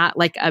 It's not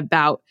like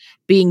about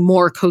being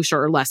more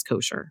kosher or less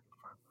kosher.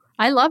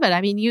 I love it.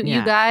 I mean, you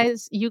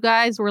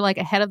guys were like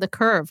ahead of the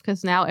curve,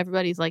 because now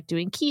everybody's like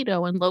doing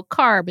keto and low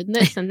carb and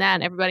this and that.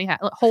 And everybody has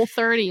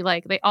Whole30,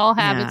 like they all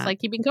have it's like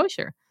keeping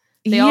kosher.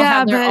 They all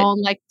have their own,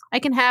 like, I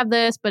can have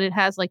this, but it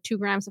has like 2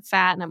 grams of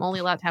fat and I'm only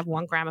allowed to have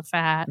 1 gram of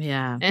fat.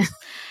 Yeah.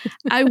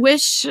 I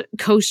wish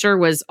kosher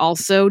was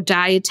also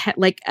diet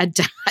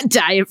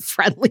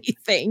friendly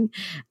thing.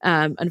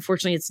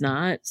 Unfortunately, it's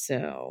not.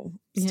 So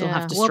still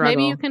have to struggle. Well,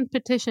 maybe you can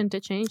petition to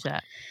change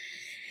that.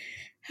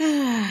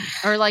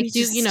 Or like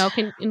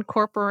can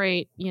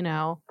incorporate,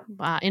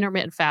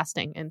 intermittent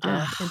fasting into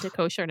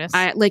kosherness.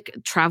 I like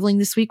traveling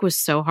this week was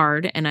so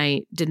hard, and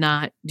I did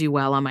not do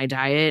well on my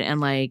diet, and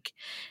like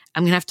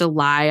I'm gonna have to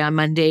lie on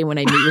Monday when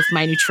I meet with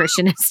my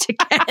nutritionist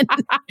again.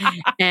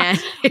 And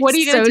what are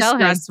you gonna tell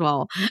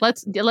stressful. him?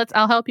 Let's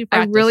I'll help you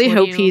practice. I really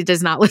hope he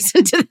does not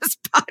listen to this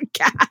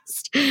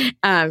podcast.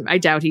 I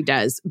doubt he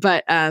does,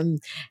 but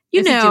Is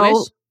he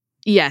Jewish?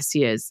 Yes,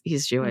 he is.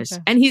 He's Jewish,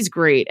 and he's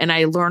great. And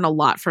I learn a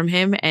lot from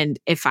him. And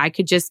if I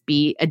could just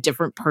be a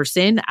different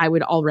person, I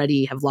would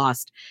already have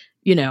lost,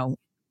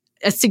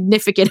 a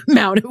significant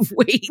amount of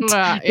weight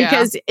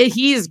because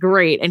he is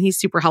great and he's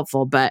super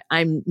helpful. But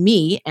I'm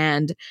me,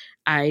 and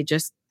I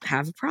just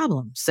have a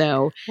problem.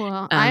 So,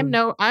 well, I'm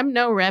no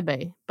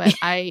Rebbe, but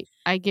I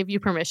give you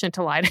permission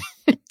to lie to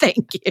him.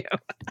 Thank you.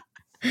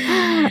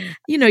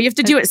 You have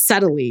to do it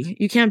subtly.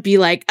 You can't be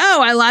like,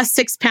 "Oh, I lost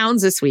 6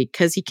 pounds this week,"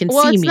 because he can see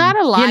me. Well, it's not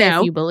a lie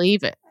if you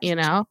believe it.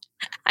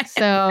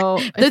 So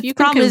if you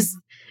problem is,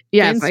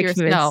 convince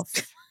yourself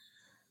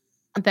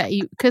that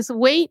because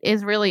weight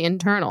is really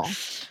internal.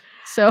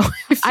 So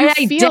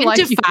if you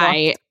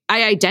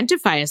I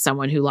identify as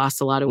someone who lost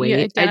a lot of weight. You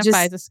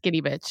identify as a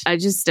skinny bitch. I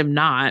just am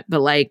not.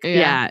 But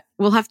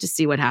we'll have to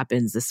see what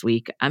happens this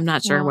week. I'm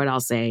not sure what I'll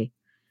say.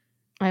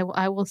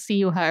 I will see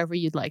you however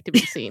you'd like to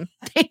be seen.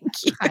 Thank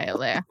you.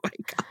 Tyler. Oh my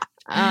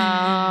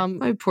God.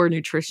 My poor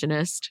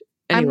nutritionist.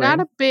 Anyway. I'm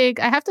not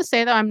I have to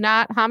say though, I'm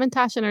not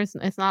Hamantaschen.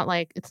 It's not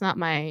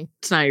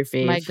your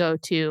fave. My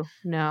go-to.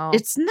 No.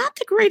 It's not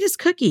the greatest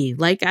cookie.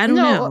 Like, I don't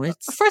know.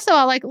 First of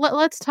all, like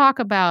let's talk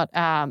about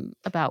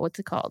what's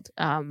it called?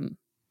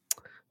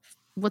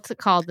 what's it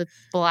called? The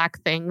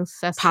black things.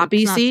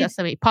 Poppy not seed?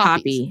 sesame.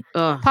 Poppies. Poppy.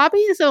 Ugh.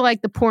 Poppies are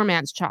like the poor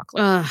man's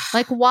chocolate. Ugh.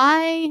 Like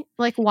why?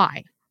 Like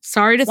why?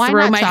 Sorry to Why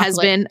throw not my chocolate?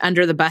 husband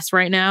under the bus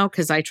right now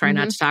because I try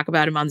not to talk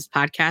about him on this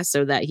podcast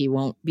so that he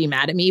won't be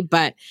mad at me.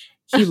 But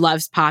he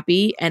loves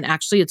Poppy. And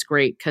actually, it's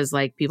great because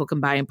like people can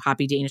buy in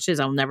Poppy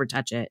Danishes. I'll never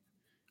touch it.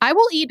 I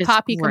will eat It's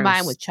Poppy gross.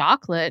 combined with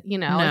chocolate. You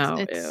know, No,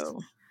 it's ew.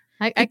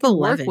 I People can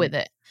love work with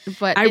it.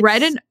 But I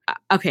read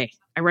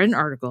an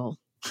article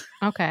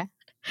okay.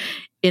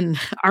 in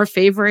our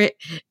favorite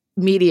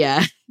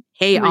media,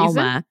 Hey Reason?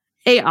 Alma.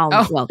 Hey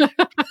Alma. Oh. Well,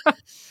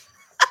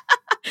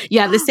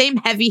 yeah, the same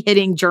heavy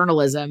hitting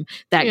journalism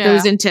that Yeah.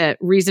 goes into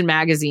Reason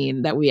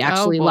magazine that we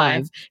actually boy.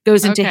 love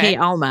goes into Okay. Hey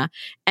Alma.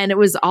 And it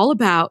was all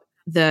about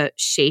the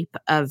shape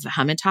of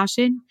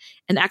Hamantaschen.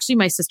 And actually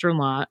my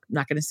sister-in-law, I'm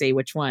not going to say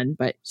which one,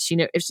 but she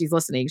know if she's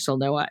listening, she'll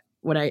know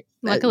what I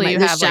Luckily you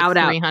have shout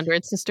like out.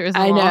 300 sisters.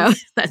 I know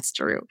that's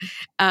true.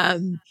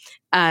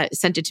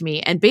 Sent it to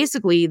me. And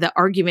basically the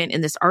argument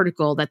in this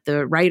article that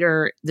the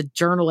writer, the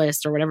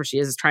journalist or whatever she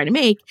is trying to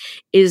make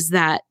is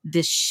that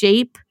the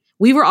shape,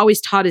 we were always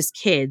taught as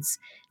kids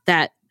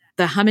that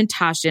the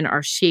Hamantaschen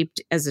are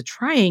shaped as a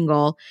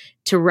triangle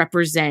to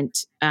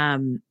represent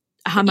Haman's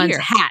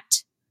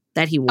hat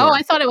that he wore. Oh,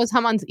 I thought it was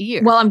Haman's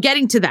ear. Well, I'm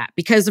getting to that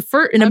because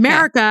in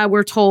America,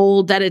 we're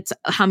told that it's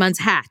Haman's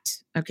hat.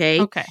 Okay.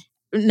 Okay.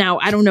 Now,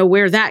 I don't know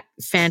where that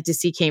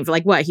fantasy came from.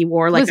 Like what? He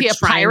wore like was he a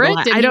pirate?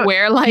 Did he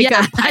wear like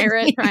a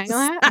pirate triangle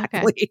hat?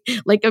 Exactly. Okay.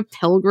 Like a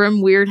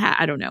pilgrim weird hat.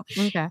 I don't know.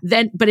 Okay.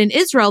 But in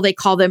Israel, they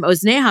call them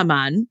Oznei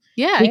Haman.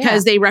 Yeah.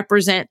 Because they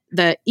represent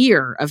the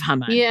ear of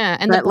Haman. Yeah.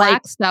 And the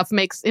black stuff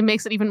makes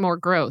it even more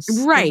gross.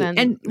 Right.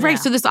 Right.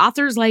 So this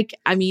author's like,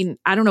 I mean,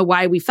 I don't know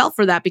why we felt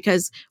for that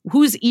because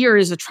whose ear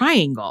is a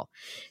triangle?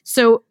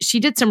 So she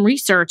did some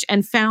research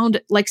and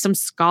found like some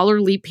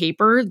scholarly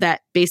paper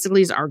that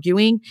basically is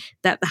arguing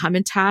that the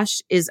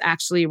Hamantash is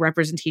actually a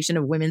representation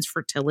of women's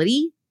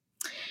fertility.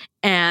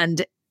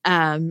 And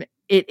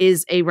it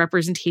is a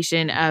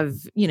representation of,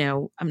 you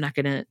know, I'm not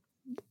going to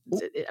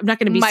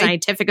be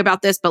scientific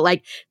about this, but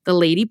like the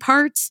lady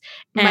parts.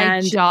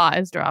 My jaw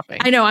is dropping.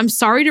 I know. I'm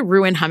sorry to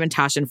ruin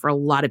Hamantaschen for a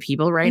lot of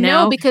people right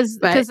now. No, because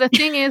the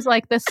thing is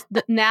like this.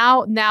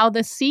 Now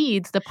the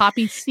seeds, the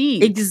poppy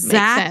seeds.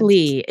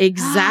 Exactly.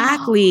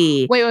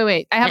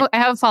 Wait. I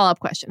have a follow-up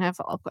question.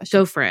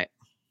 Go for it.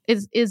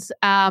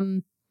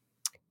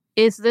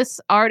 Is this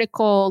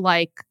article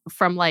like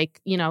from like,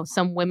 you know,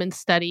 some women's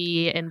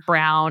study in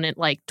Brown in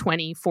like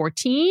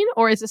 2014,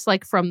 or is this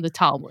like from the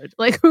Talmud?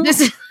 Like who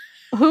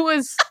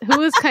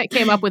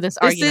came up with this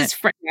argument?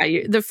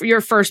 This is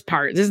your first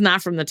part. This is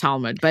not from the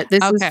Talmud, but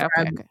this is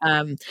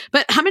from,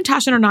 but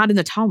Hamantaschen are not in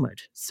the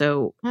Talmud,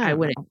 so I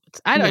wouldn't.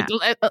 I don't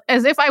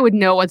as if I would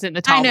know what's in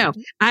the Talmud. I know.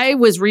 I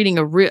was reading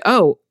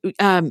one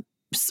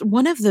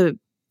of the.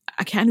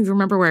 I can't even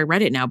remember where I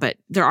read it now, but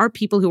there are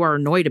people who are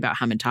annoyed about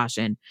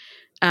Hamantaschen.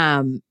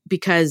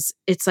 Because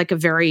it's like a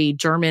very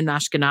German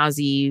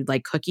Ashkenazi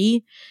like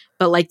cookie,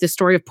 but like the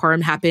story of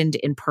Purim happened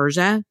in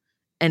Persia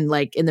and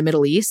like in the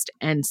Middle East.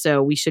 And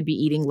so we should be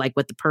eating like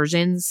what the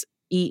Persians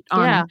eat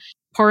on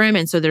Purim.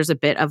 And so there's a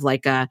bit of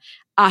like a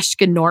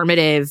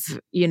Ashke-Normative,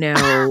 you know,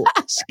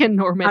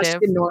 Ashke-Normative,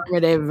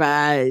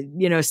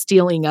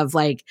 stealing of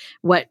like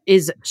what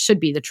should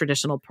be the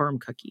traditional Purim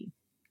cookie.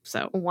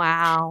 So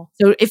wow.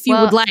 So if you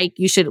would like,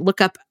 you should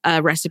look up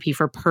a recipe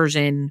for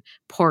Persian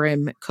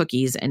Purim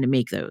cookies and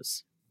make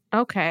those.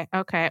 Okay.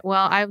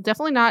 Well, I'll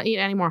definitely not eat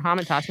any more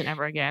Hamantaschen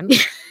ever again.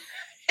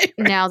 Right.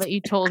 Now that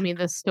you told me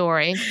this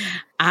story.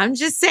 I'm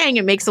just saying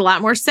it makes a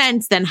lot more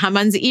sense than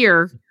Haman's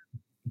ear.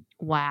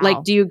 Wow.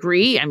 Like, do you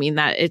agree? I mean,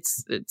 that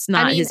it's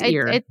not his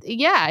ear.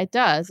 It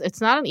does.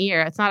 It's not an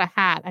ear. It's not a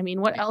hat. I mean,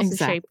 what else is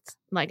shaped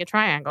like a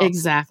triangle?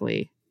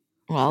 Exactly.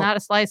 Well, it's not a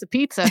slice of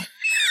pizza.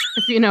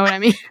 If you know what I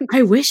mean.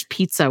 I wish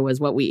pizza was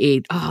what we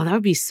ate. Oh, that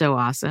would be so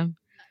awesome.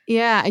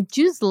 Yeah, I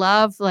just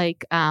love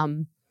like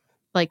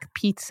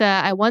pizza.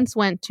 I once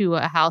went to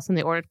a house and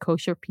they ordered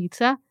kosher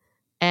pizza.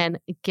 And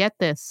get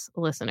this,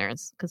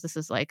 listeners, because this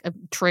is like a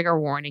trigger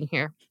warning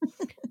here.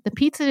 The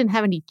pizza didn't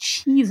have any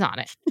cheese on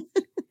it.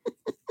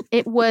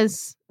 It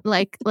was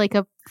like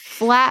a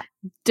flat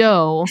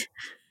dough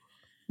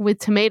with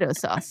tomato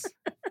sauce.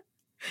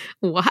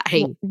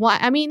 Why? Why?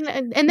 I mean,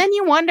 and then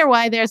you wonder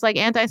why there's like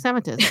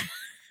anti-Semitism.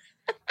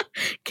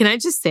 Can I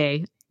just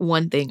say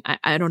one thing?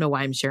 I don't know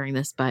why I'm sharing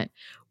this, but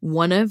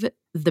one of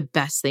the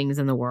best things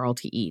in the world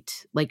to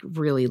eat, like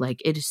really,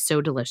 like it is so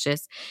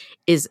delicious,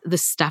 is the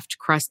stuffed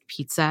crust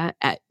pizza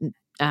at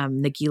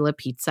Nagila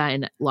Pizza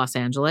in Los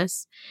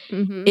Angeles.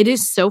 Mm-hmm. It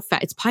is so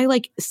fat. It's probably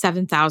like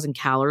 7,000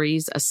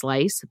 calories a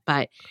slice,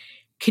 but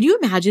could you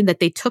imagine that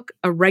they took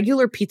a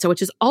regular pizza,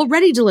 which is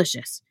already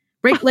delicious,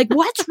 right? Like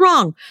what's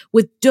wrong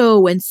with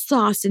dough and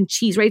sauce and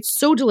cheese, right? It's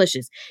so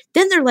delicious.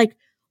 Then they're like,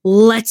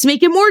 let's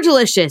make it more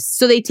delicious.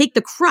 So they take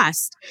the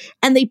crust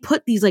and they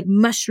put these like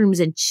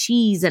mushrooms and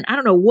cheese and I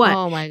don't know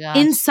what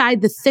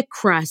inside the thick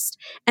crust.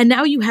 And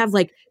now you have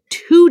like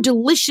two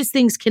delicious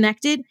things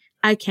connected.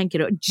 I can't get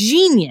it.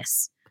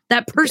 Genius.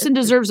 That person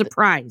deserves a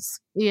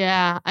prize.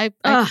 Yeah, I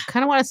Ugh.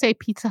 kind of want to say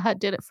Pizza Hut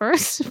did it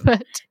first,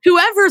 but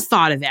Whoever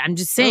thought of it, I'm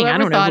just saying, I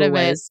whoever don't know thought who it of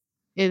it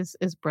was.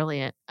 is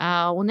brilliant.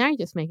 Well, now you're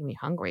just making me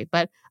hungry.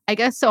 But I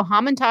guess so.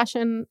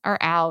 Hamantaschen are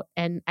out,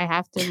 and I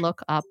have to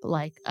look up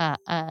like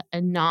a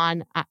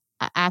non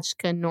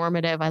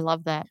Ashke-Normative. I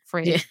love that Yeah.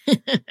 phrase.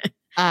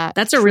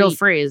 That's a real Treat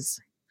phrase.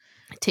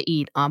 to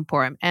eat on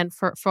Purim. And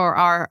for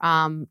our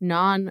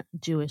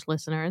non-Jewish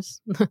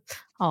listeners,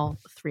 all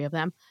three of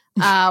them,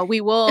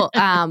 we will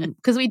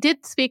because we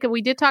did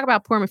talk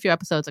about Purim a few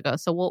episodes ago,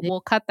 so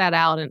we'll cut that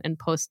out and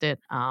post it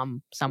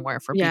somewhere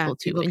for people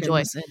to people can enjoy.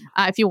 listen.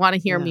 If you want to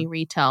hear Yeah. me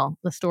retell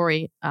the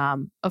story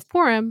of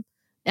Purim,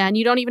 and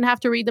you don't even have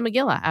to read the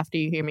Megillah after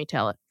you hear me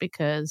tell it,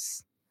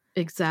 because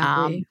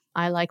Exactly.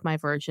 I like my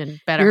version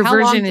better. Your How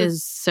long version does-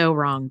 is so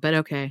wrong, but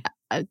okay.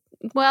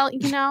 well,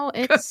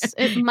 it's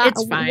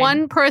It's fine.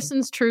 one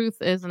person's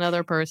truth is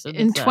another person's.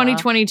 In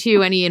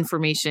 2022, any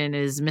information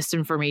is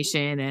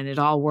misinformation, and it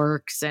all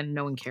works, and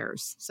no one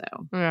cares. So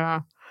yeah.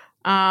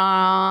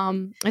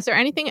 Is there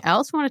anything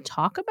else we want to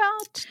talk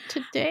about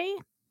today?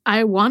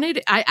 I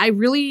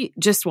really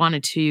just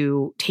wanted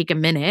to take a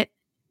minute,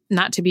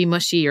 not to be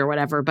mushy or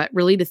whatever, but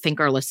really to thank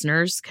our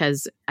listeners,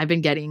 because I've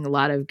been getting a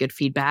lot of good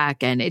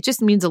feedback, and it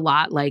just means a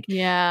lot. Like,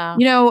 Yeah,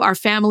 our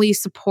family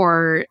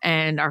support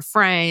and our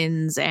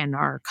friends and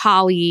our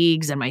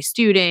colleagues and my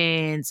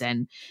students.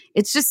 And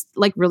it's just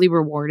like really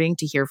rewarding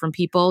to hear from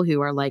people who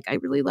are like, I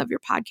really love your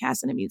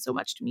podcast and it means so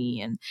much to me.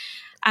 And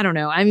I don't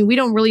know. I mean, we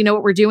don't really know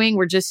what we're doing.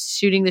 We're just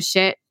shooting the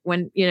shit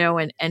when,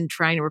 and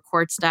trying to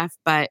record stuff.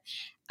 But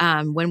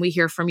when we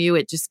hear from you,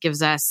 it just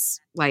gives us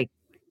like,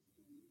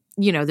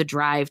 the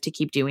drive to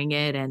keep doing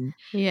it. And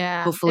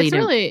yeah, hopefully it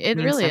really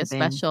means is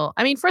something. special.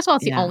 I mean, first of all,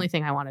 it's the Yeah. only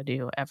thing I want to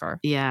do ever.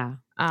 Yeah.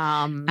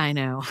 I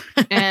know.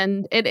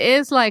 And it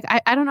is like,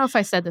 I don't know if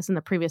I said this in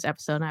the previous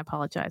episode, and I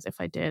apologize if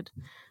I did,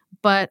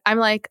 but I'm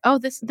like, oh,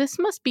 this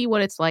must be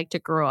what it's like to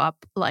grow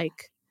up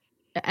like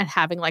and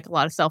having like a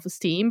lot of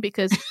self-esteem,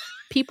 because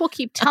people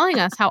keep telling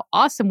us how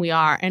awesome we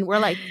are, and we're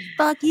like,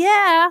 fuck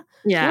yeah,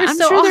 Yeah, we're I'm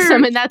so sure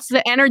awesome, and that's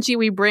the energy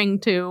we bring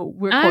to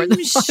record I'm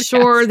this podcast.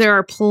 sure there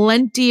are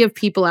plenty of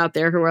people out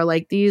there who are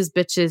like, these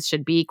bitches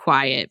should be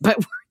quiet, but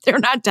they're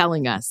not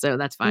telling us, so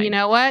that's fine. You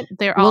know what?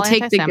 They're We'll all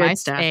take the good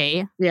anti-Semites, stuff.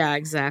 A. Yeah,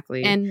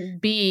 exactly.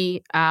 And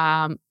B,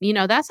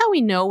 that's how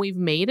we know we've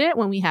made it,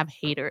 when we have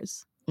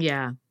haters.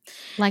 Yeah.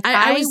 Like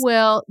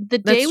the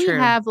day we true.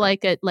 have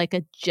like a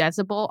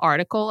Jezebel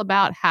article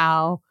about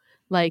how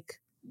like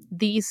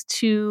these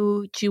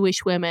two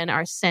Jewish women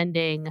are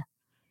sending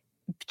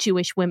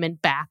Jewish women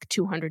back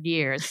 200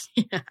 years.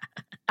 Yeah.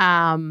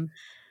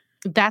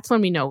 That's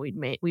when we know we've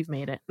made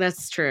it.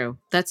 That's true.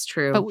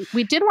 But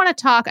we did want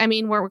to talk. I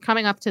mean, we're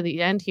coming up to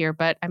the end here,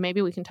 but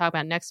maybe we can talk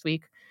about next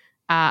week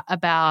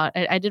about.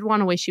 I did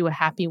want to wish you a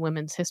happy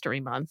Women's History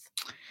Month.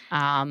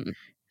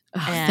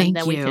 And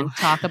then we can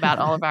talk about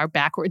all of our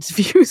backwards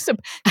views.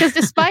 Because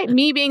despite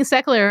me being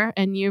secular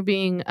and you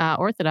being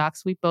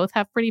Orthodox, we both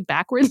have pretty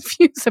backwards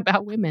views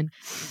about women.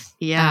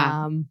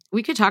 Yeah.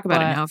 We could talk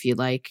about it now if you'd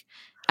like.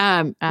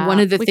 One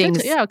of the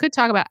things. We could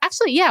talk about.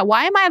 Actually, yeah.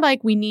 Why am I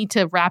like, we need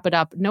to wrap it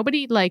up?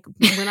 Nobody, like,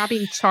 we're not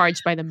being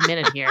charged by the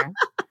minute here.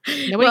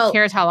 Nobody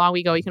cares how long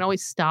we go. You can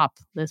always stop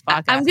this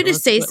podcast. I'm going to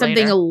say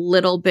something a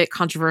little bit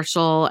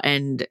controversial,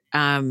 and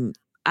I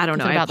don't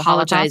know. I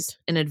apologize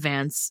in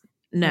advance.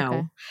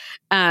 No.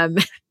 Okay.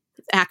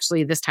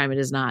 Actually, this time it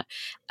is not.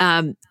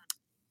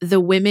 The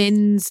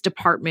women's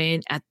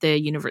department at the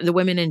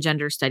Women and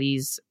Gender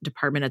Studies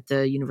department at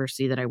the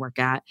university that I work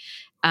at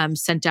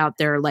sent out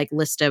their like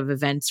list of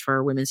events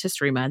for Women's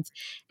History Month,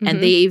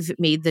 and they've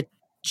made the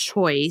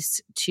choice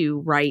to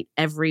write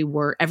every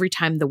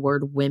time the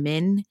word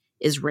women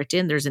is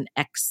written, there's an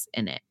X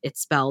in it.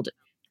 It's spelled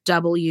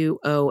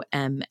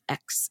WOMXN.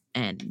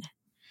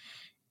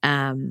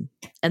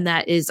 And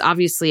that is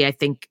obviously, I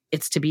think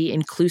it's to be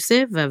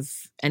inclusive of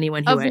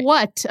anyone who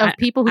of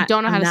people who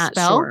don't know how to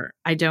spell. Sure.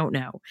 I don't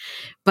know,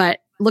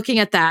 but looking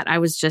at that, I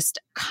was just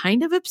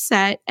kind of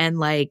upset, and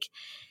like,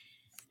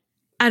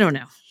 I don't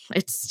know,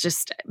 it's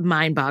just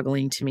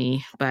mind-boggling to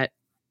me. But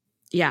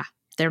yeah,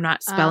 they're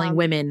not spelling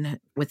women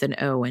with an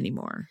O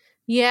anymore.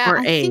 Yeah,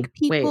 I think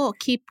people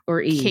keep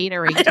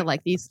catering to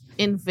like these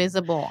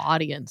invisible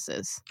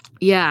audiences.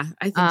 Yeah,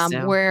 I think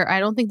so. Where I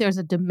don't think there's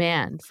a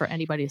demand for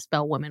anybody to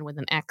spell women with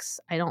an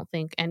X. I don't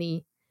think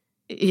any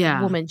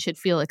woman should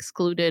feel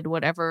excluded,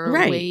 whatever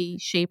way,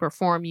 shape, or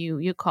form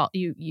you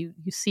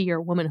see your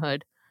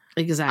womanhood.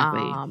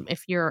 Exactly.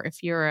 If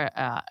you're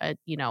a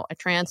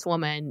trans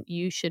woman,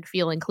 you should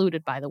feel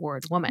included by the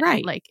word woman.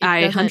 Right. Like,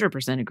 I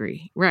 100%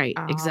 agree. Right.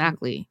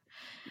 Exactly.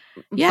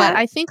 Yeah. But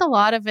I think a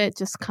lot of it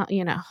just,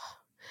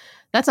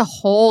 that's a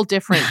whole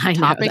different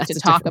topic to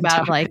talk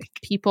about. Like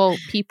people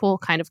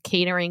kind of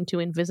catering to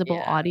invisible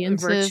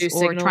audiences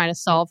or trying to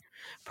solve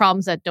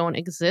problems that don't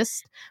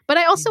exist. But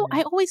I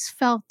always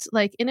felt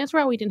like in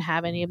Israel, we didn't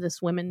have any of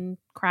this women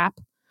crap.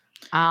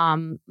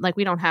 Like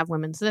we don't have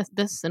women's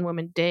this and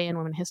Women Day and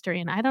Women History.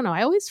 And I don't know,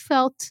 I always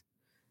felt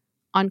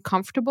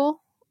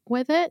uncomfortable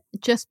with it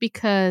just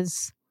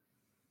because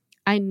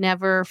I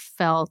never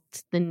felt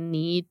the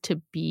need to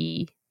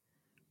be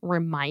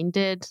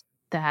reminded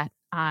that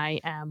I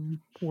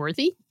am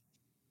worthy.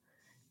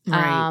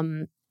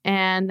 Right.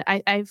 And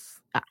I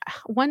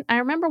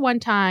remember one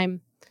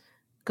time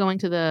going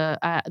to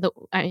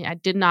I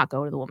did not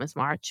go to the Women's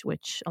March,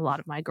 which a lot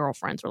of my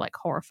girlfriends were like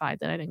horrified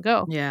that I didn't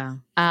go. Yeah.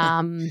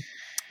 Um,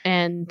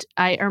 and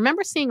I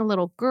remember seeing a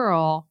little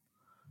girl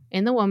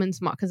in the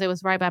Women's March because it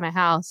was right by my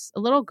house, a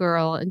little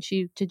girl, and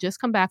she had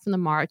just come back from the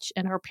march,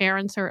 and her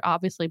parents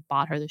obviously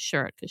bought her the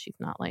shirt because she's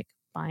not like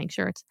buying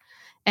shirts.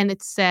 And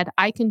it said,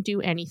 "I can do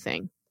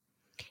anything."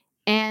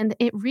 And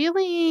it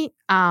really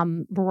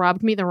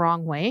rubbed me the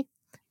wrong way.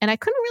 And I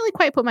couldn't really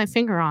quite put my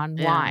finger on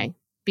Yeah. why,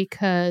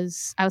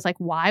 because I was like,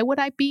 why would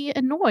I be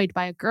annoyed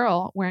by a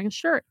girl wearing a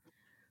shirt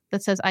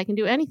that says I can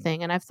do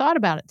anything? And I've thought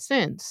about it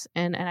since.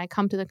 And I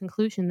come to the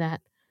conclusion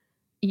that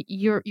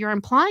you're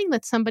implying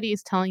that somebody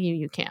is telling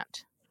you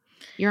can't.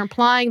 You're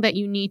implying that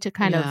you need to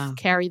kind Yeah. of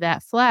carry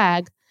that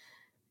flag.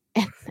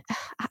 And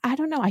I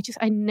don't know.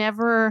 I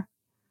never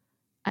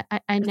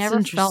That's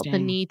never felt the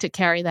interesting. need to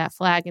carry that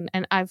flag.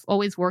 And I've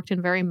always worked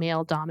in very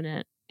male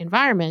dominant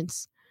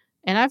environments.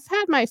 And I've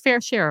had my fair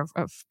share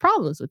of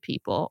problems with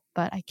people,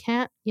 but I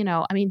can't,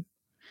 I mean,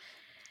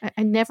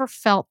 I never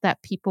felt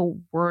that people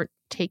weren't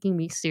taking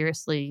me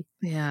seriously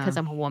Yeah. because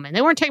I'm a woman.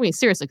 They weren't taking me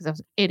seriously because I was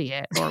an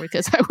idiot or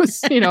because I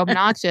was,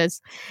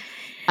 obnoxious.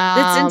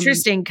 That's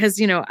interesting because,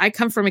 I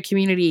come from a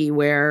community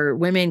where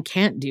women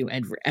can't do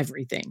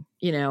everything,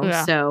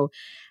 Yeah. So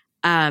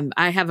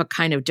I have a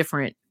kind of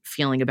different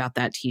feeling about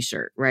that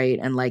t-shirt, right?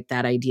 And like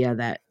that idea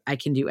that I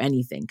can do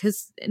anything,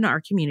 because in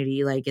our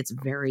community, like it's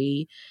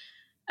very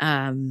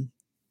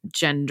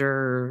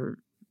gender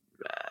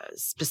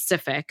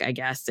specific, I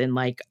guess, in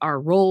like our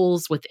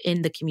roles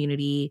within the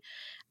community.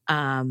 Do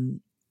you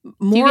get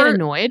More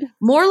annoyed?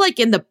 like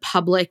in the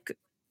public.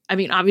 I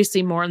mean,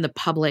 obviously more in the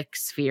public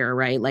sphere,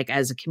 right? Like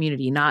as a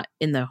community, not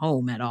in the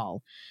home at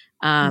all.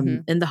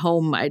 Mhm. In the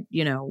home,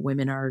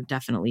 women are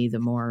definitely the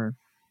more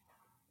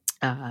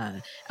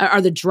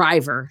are the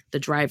driver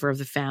of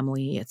the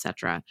family,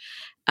 etc.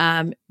 Do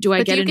I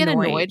But do get you get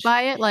annoyed? annoyed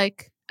by it?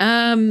 Like,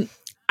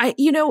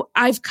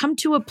 I've come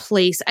to a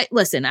place.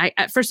 Listen,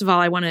 first of all,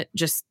 I want to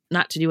just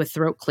not to do a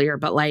throat clear,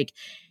 but like,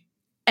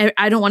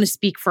 I don't want to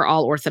speak for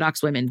all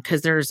Orthodox women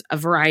because there's a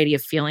variety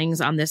of feelings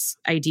on this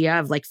idea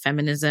of like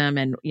feminism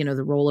and,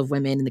 the role of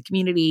women in the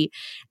community.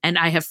 And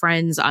I have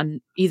friends on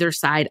either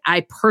side.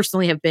 I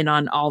personally have been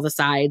on all the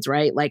sides,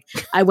 right? Like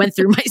I went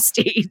through my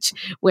stage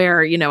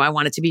where, I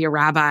wanted to be a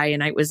rabbi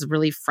and it was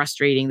really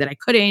frustrating that I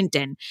couldn't.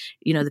 And,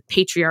 the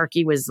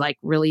patriarchy was like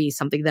really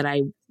something that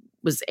I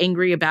was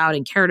angry about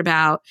and cared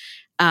about.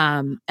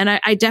 And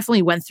I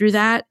definitely went through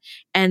that.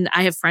 And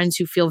I have friends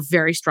who feel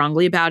very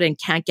strongly about it and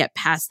can't get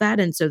past that.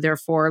 And so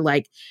therefore,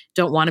 like,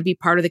 don't want to be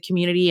part of the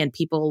community. And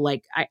people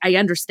like, I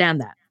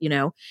understand that,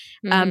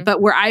 Mhm.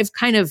 but where I've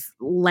kind of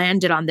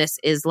landed on this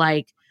is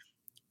like,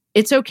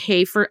 it's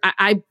okay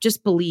I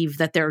just believe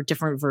that there are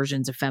different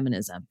versions of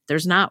feminism.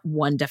 There's not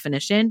one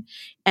definition.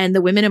 And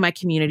the women in my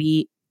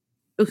community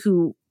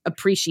who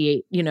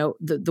appreciate,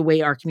 the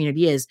way our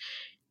community is,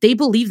 they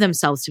believe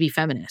themselves to be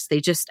feminists. They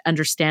just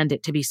understand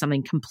it to be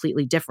something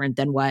completely different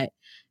than what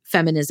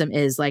feminism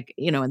is like,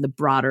 in the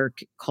broader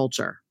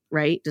culture,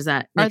 right? Does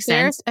that make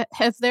sense?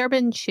 Have there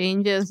been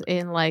changes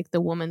in like the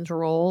woman's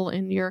role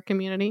in your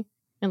community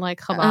in like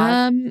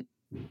Chabad Um,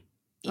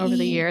 over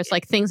the e- years?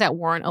 Like things that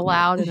weren't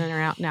allowed and then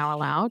are now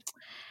allowed?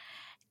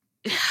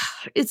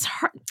 it's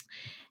hard.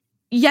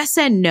 Yes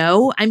and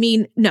no. I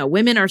mean, no,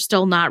 women are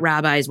still not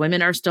rabbis.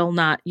 Women are still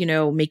not,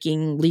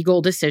 making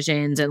legal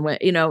decisions and,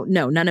 no,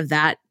 none of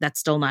that. That's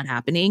still not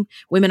happening.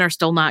 Women are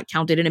still not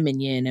counted in a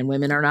minyan and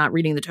women are not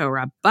reading the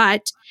Torah.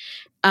 But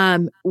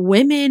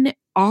women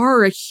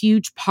are a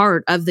huge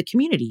part of the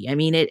community. I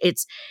mean,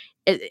 it's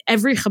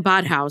every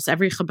Chabad house,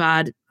 every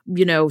Chabad,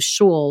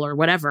 shul or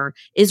whatever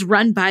is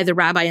run by the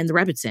rabbi and the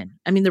rebbitzin.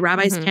 I mean, the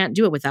rabbis Mhm. can't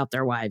do it without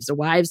their wives. The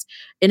wives,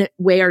 in a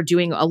way, are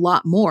doing a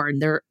lot more,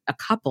 and they're a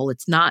couple.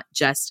 It's not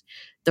just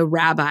the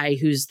rabbi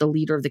who's the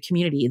leader of the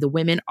community. The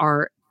women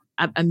are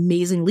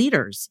amazing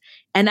leaders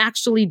and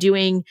actually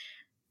doing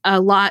a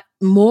lot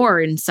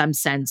more in some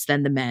sense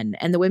than the men.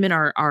 And the women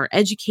are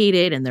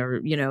educated and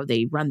they're,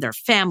 they run their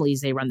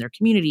families, they run their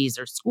communities,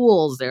 their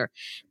schools, they're,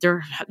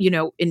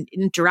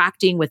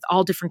 interacting with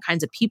all different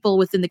kinds of people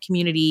within the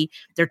community.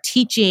 They're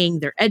teaching,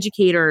 they're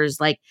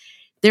educators, like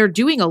they're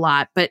doing a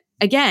lot. But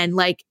again,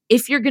 like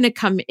if you're going to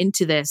come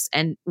into this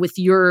and with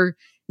your,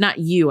 not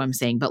you, I'm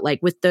saying, but like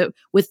with the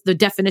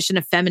definition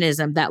of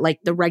feminism that like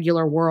the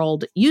regular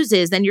world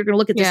uses, then you're going to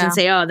look at this and Yeah.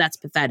 say, oh, that's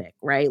pathetic.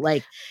 Right.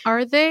 Like,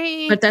 Are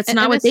they? but that's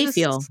not And what they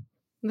feel.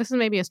 this is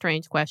maybe a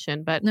strange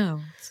question, but No.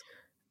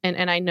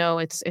 and I know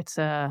it's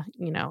a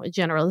a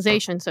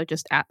generalization, so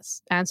just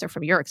answer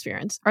from your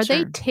experience. Are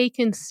they Sure.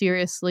 taken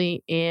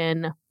seriously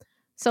in?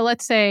 So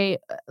let's say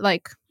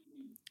like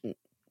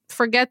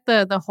forget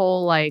the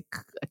whole like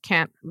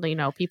can't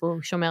people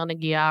who shomel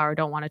negia or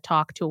don't want to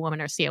talk to a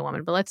woman or see a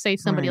woman, but let's say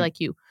somebody Right. like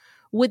you,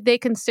 would they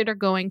consider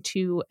going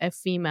to a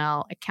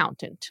female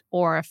accountant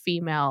or a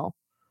female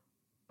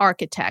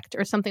architect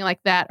or something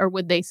like that? Or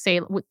would they say,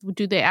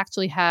 do they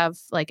actually have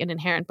like an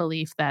inherent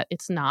belief that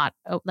it's not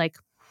like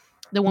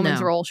the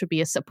woman's No. role should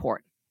be a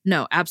support?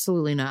 No,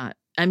 absolutely not.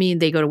 I mean,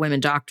 they go to women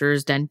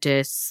doctors,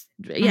 dentists.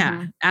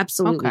 Yeah,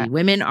 absolutely. Okay.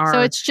 Women are.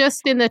 So it's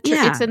just in the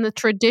it's in the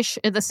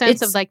tradition, in the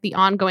sense of It's like the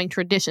ongoing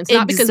traditions,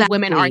 not because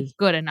women aren't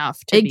good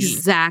enough to be.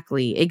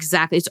 Exactly.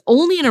 It's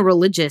only in a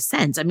religious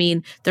sense. I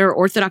mean, there are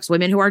Orthodox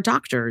women who are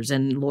doctors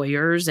and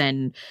lawyers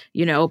and,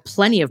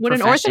 plenty of Would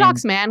profession. an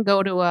Orthodox man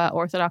go to a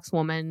Orthodox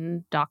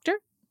woman doctor?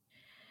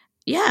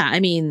 Yeah, I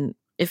mean,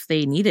 if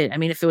they need it. I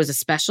mean, if it was a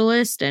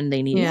specialist and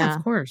they need, yeah,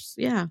 of course.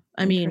 Yeah.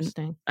 I mean,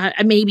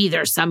 maybe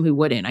there's some who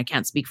wouldn't. I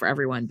can't speak for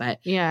everyone, but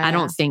I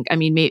don't think, I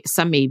mean,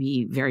 some may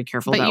be very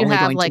careful but about you only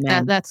have going like to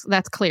men.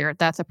 that's clear.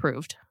 That's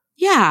approved.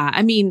 Yeah.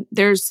 I mean,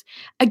 there's,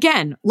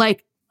 again,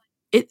 like,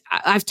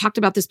 I've talked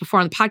about this before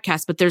on the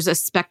podcast, but there's a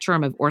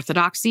spectrum of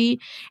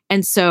orthodoxy.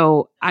 And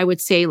so I would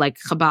say like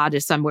Chabad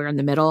is somewhere in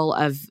the middle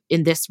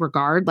in this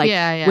regard. Like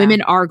more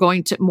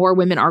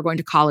women are going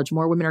to college,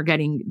 more women are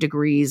getting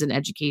degrees and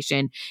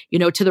education,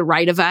 to the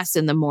right of us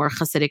in the more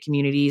Hasidic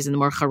communities and the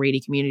more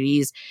Haredi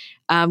communities.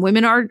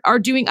 Women are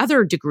doing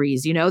other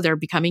degrees, they're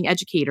becoming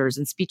educators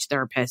and speech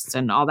therapists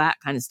and all that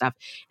kind of stuff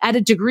at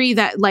a degree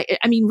that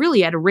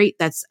really at a rate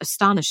that's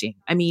astonishing.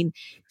 I mean,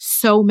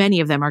 so many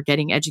of them are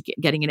getting an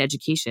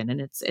education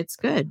and it's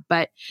good.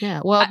 But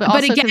but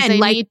also again, they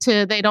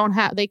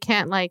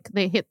can't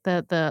they hit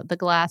the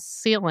glass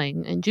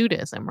ceiling in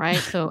Judaism, right?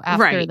 So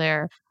after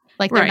they're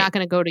not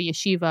going to go to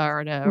yeshiva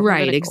or to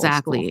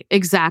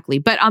exactly.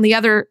 But on the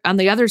other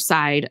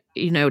side,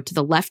 to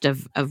the left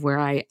of where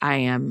I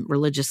am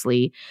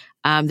religiously,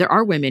 there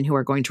are women who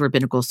are going to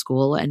rabbinical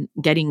school and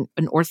getting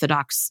an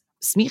Orthodox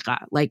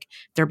smicha, like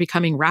they're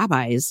becoming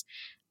rabbis.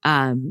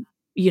 How do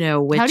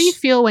you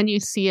feel when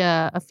you see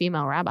a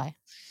female rabbi?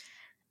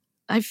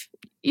 Good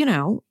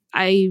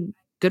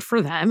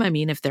for them. I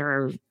mean,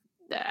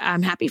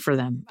 I'm happy for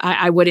them.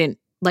 I wouldn't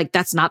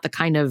that's not the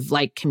kind of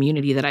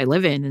community that I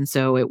live in. And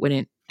so it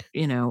wouldn't,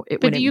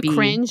 but do you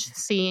cringe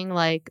seeing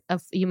like a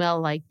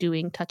female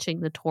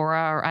touching the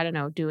Torah or I don't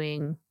know,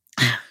 doing.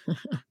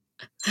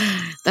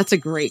 That's a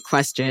great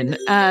question.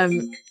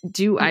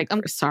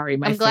 Sorry,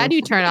 my I'm glad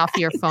you turned off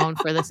your phone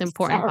for this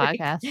important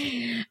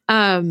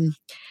podcast.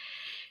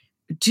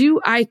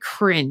 Do I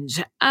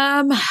cringe?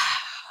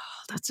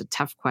 That's a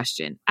tough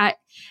question.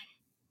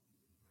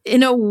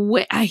 In a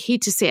way, I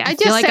hate to say it. I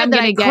just feel like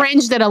I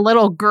cringed at a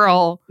little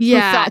girl who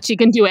thought she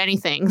can do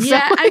anything. So.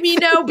 Yeah, I mean,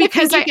 no,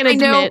 because I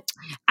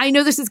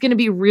know this is going to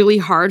be really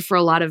hard for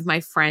a lot of my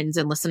friends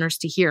and listeners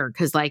to hear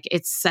because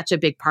it's such a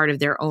big part of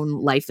their own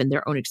life and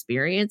their own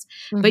experience.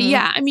 Mm-hmm. But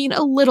yeah, I mean,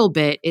 a little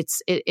bit.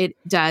 It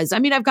does. I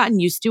mean, I've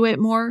gotten used to it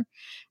more.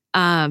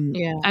 I'm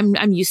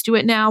used to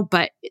it now,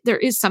 but there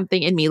is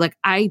something in me.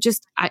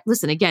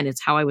 Listen, again,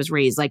 it's how I was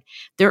raised.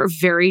 There are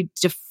very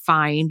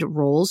defined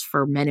roles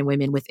for men and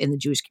women within the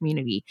Jewish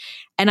community.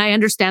 And I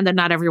understand that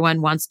not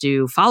everyone wants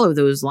to follow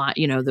those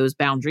those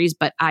boundaries,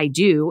 but I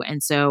do.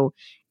 And so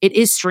it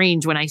is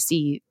strange when I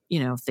see,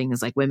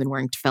 things like women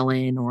wearing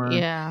tefillin or,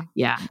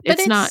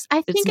 it's not,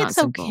 I think it's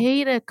simple.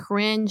 Okay to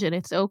cringe and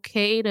it's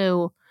okay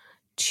to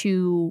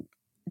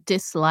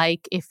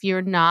dislike if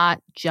you're not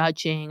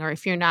judging or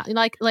if you're not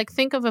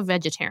think of a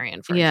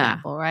vegetarian, for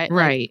example,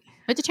 right?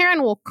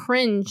 Vegetarian will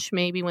cringe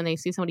maybe when they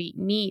see somebody eat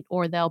meat,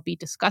 or they'll be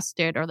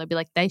disgusted, or they'll be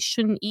like, they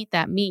shouldn't eat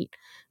that meat.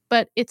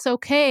 But it's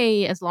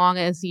okay as long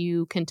as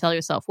you can tell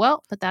yourself,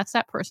 well, but that's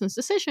that person's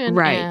decision.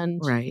 Right. And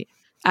right.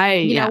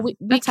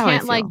 We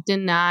can't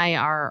deny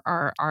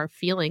our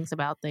feelings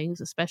about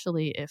things,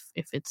 especially if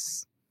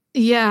it's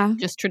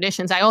just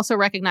traditions. I also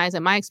recognize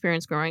that my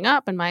experience growing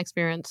up and my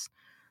experience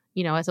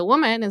as a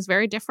woman is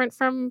very different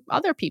from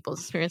other people's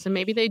experience. And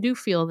maybe they do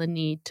feel the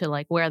need to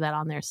wear that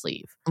on their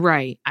sleeve.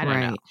 Right. I don't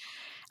know.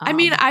 I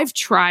mean, I've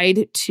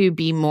tried to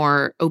be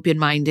more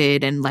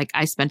open-minded and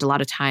I spent a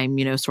lot of time,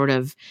 sort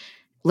of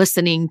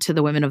listening to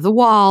the women of the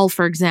wall,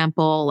 for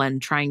example,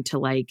 and trying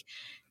to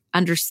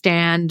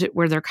understand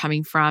where they're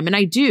coming from. And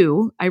I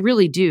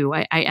really do.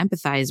 I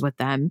empathize with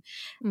them.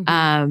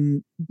 Mm-hmm.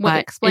 But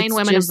explain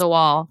women of the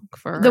wall.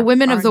 The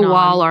women of the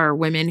wall are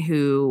women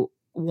who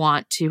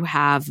want to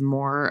have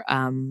more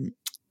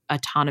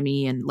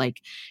autonomy and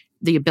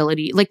the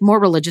ability, more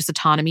religious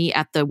autonomy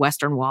at the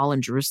Western Wall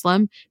in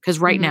Jerusalem. Because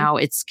right now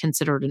it's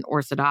considered an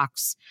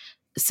Orthodox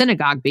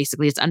synagogue.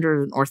 Basically, it's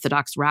under an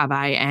Orthodox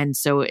rabbi. And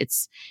so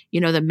it's,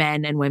 the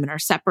men and women are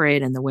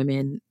separate and the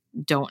women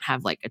don't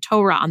have a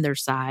Torah on their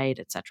side,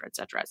 et cetera, et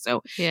cetera.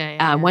 So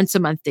once a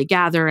month they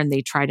gather and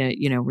they try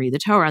to, read the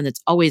Torah. And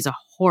it's always a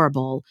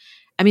horrible,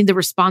 the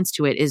response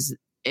to it is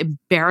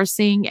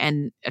embarrassing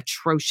and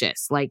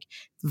atrocious,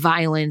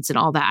 violence and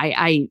all that.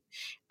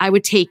 I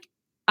would take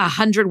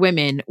 100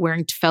 women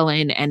wearing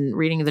tefillin and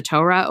reading the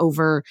Torah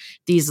over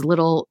these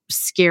little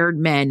scared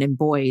men and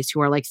boys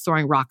who are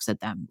throwing rocks at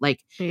them.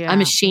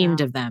 I'm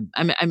ashamed of them.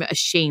 I'm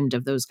ashamed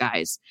of those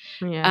guys.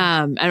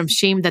 And I'm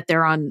ashamed that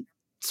they're on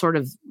sort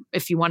of,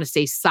 if you want to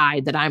say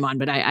side that I'm on,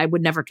 but I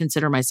would never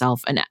consider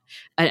myself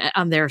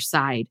on their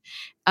side.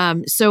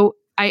 So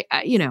I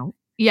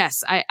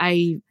yes,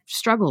 I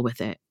struggle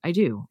with it. I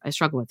do. I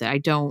struggle with it. I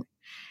don't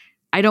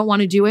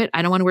want to do it.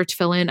 I don't want to wear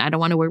tefillin. I don't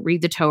want to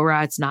read the Torah.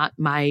 That's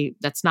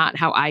not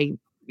how I,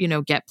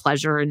 get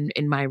pleasure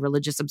in my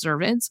religious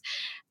observance.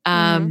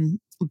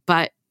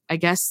 But I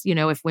guess,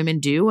 if women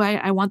do,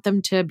 I want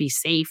them to be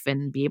safe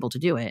and be able to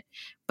do it.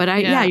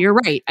 But you're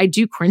right. I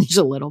do cringe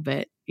a little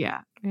bit.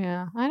 Yeah.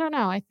 Yeah. I don't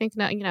know. I think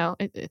that,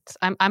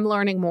 I'm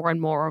learning more and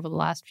more over the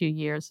last few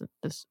years.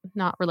 This is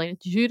not related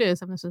to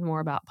Judaism. This is more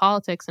about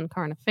politics and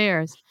current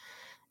affairs,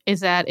 is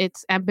that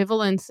it's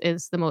ambivalence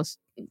is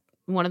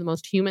one of the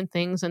most human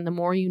things. And the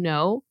more you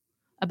know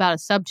about a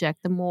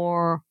subject, the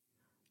more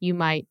you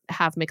might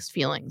have mixed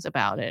feelings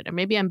about it. Or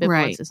maybe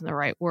ambivalence isn't the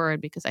right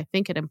word, because I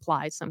think it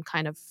implies some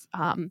kind of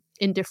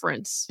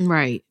indifference.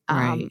 Right.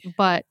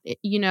 But,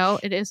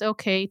 it is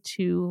okay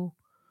to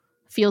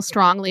feel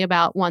strongly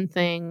about one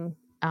thing,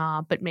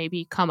 but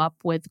maybe come up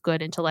with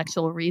good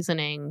intellectual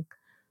reasoning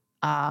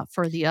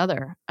for the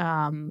other.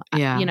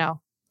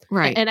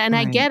 Right. And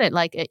I get it.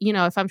 Like,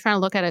 if I'm trying to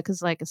look at it,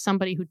 because like as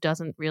somebody who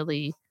doesn't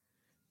really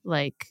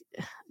like,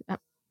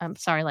 I'm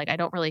sorry, like I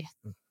don't really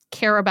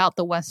care about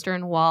the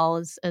Western Wall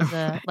as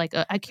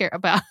I care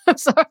about. I'm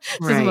sorry,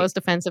 this is the most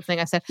offensive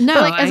thing I said. No,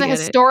 but like as a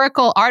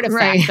historical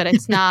artifact, but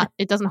it's not.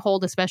 It doesn't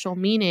hold a special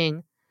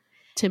meaning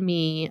to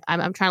me.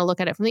 I'm trying to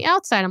look at it from the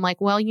outside. I'm like,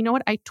 well, you know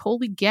what? I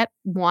totally get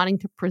wanting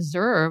to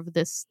preserve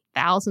this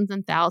thousands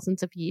and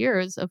thousands of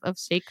years of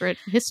sacred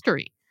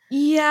history.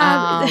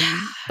 Yeah,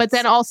 but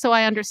then also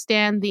I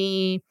understand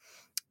the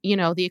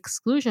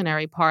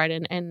exclusionary part,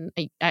 and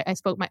I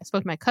spoke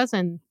to my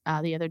cousin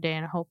the other day,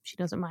 and I hope she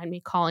doesn't mind me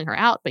calling her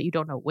out, but you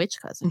don't know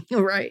which cousin.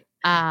 Right.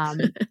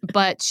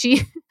 But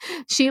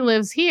she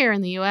lives here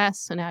in the US,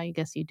 so now I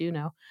guess you do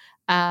know.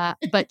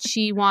 But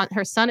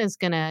her son is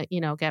gonna,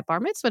 get bar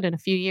mitzvahed in a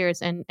few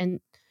years, and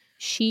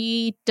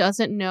she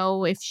doesn't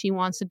know if she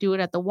wants to do it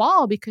at the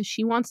wall because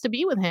she wants to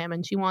be with him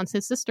and she wants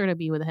his sister to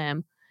be with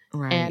him.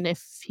 Right. And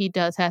if he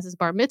has his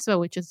bar mitzvah,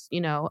 which is,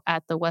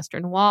 at the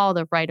Western Wall,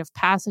 the rite of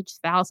passage,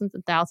 thousands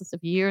and thousands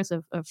of years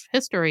of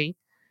history,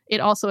 it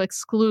also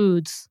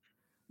excludes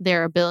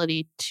their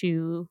ability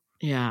to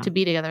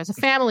be together as a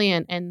family,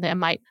 and that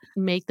might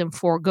make them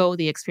forego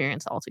the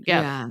experience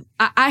altogether.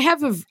 Yeah. I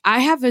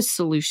have a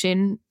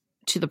solution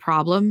to the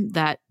problem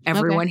that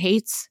everyone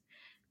hates.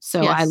 So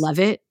I love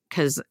it,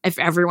 because if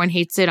everyone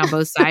hates it on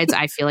both sides,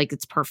 I feel like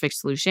it's perfect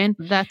solution.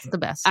 That's the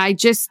best. I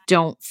just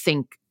don't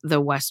think the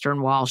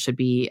Western Wall should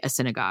be a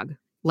synagogue.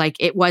 Like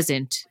it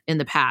wasn't in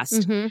the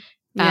past. Mm-hmm.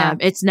 Yeah.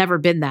 It's never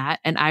been that.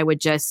 And I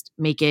would just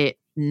make it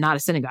not a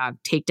synagogue.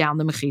 Take down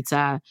the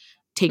mechitza,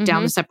 take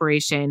down the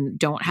separation.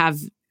 Don't have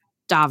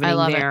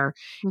davening there.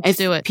 Let's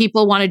do it.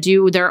 People want to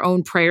do their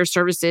own prayer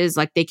services,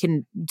 like they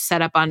can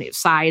set up on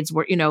sides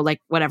where,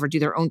 like whatever, do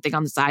their own thing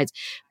on the sides.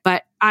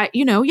 But I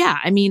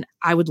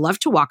would love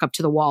to walk up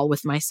to the wall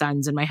with my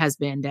sons and my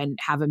husband and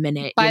have a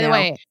minute, by the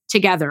way,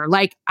 together.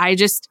 Like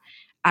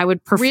I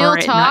would prefer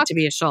it not to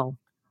be a shul.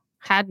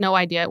 Had no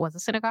idea it was a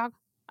synagogue.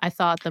 I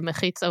thought the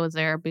mechitza was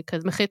there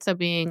because mechitza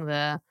being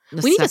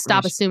we need to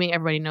stop assuming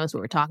everybody knows what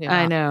we're talking about.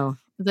 I know.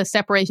 The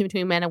separation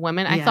between men and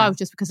women. I thought it was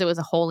just because it was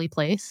a holy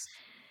place.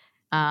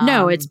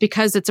 No, it's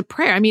because it's a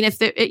prayer. I mean,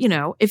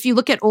 if you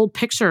look at old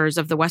pictures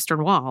of the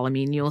Western Wall, I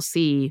mean, you'll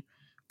see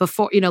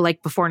before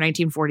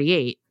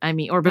 1948,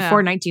 or before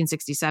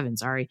 1967,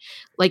 sorry.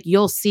 Like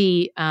you'll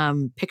see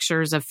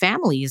pictures of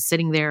families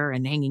sitting there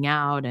and hanging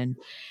out. And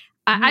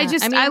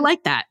I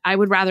like that. I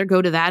would rather go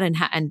to that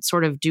and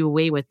sort of do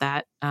away with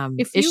that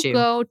if issue. You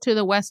go to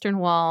the Western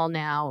Wall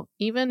now,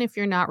 even if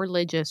you're not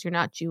religious, you're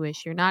not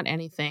Jewish, you're not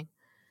anything.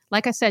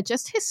 Like I said,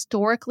 just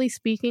historically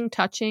speaking,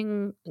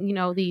 touching,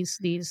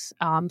 these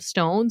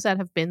stones that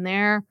have been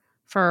there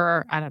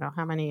for, I don't know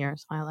how many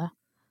years, Lila?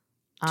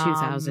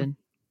 2000.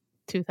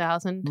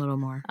 2000. A little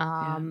more.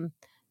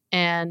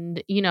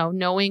 And,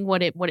 knowing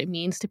what it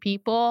means to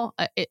people,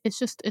 it's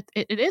just,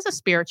 it is a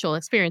spiritual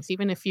experience,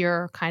 even if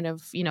you're kind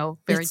of,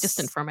 very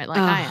distant from it like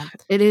I am.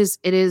 It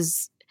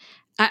is.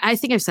 I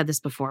think I've said this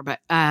before, but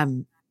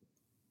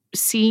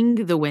seeing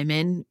the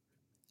women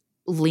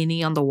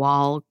leaning on the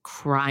wall,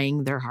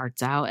 crying their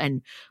hearts out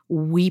and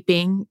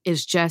weeping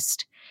is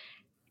just,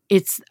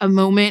 it's a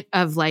moment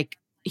of like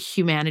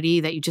humanity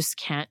that you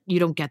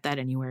don't get that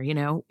anywhere.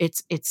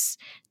 It's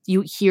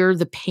you hear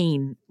the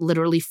pain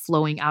literally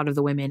flowing out of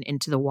the women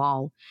into the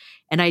wall.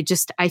 And I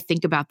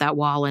think about that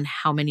wall and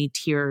how many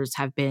tears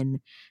have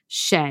been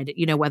shed,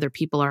 whether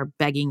people are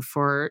begging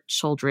for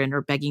children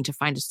or begging to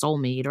find a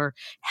soulmate or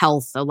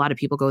health. A lot of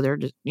people go there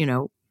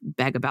to,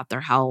 beg about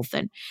their health.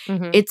 And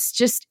it's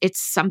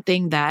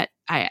something that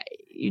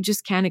you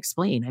just can't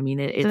explain. I mean,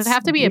 does it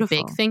have to be beautiful.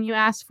 A big thing you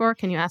ask for?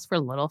 Can you ask for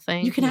little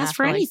things? You can ask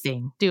for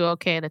anything. Like, do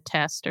okay at a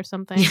test or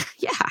something?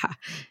 Yeah.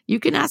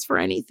 You can ask for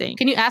anything.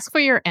 Can you ask for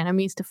your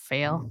enemies to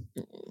fail?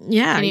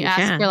 Yeah. Can you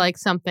ask for like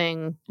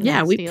something?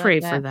 Yeah, we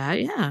pray for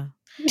that. Yeah.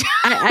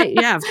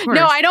 Yeah, of course.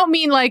 No, I don't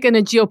mean like in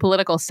a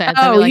geopolitical sense.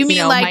 Oh, I mean, like, you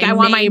mean like I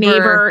want my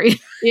neighbor.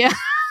 Yeah.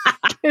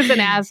 Is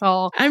an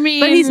asshole. I mean,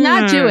 but he's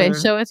not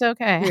Jewish, so it's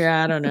okay.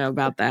 Yeah, I don't know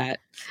about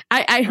that.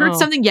 I heard Oh.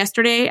 something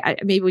yesterday.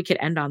 Maybe we could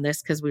end on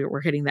this because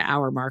we're hitting the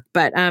hour mark.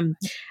 But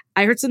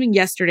I heard something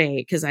yesterday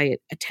because I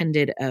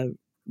attended a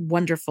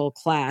wonderful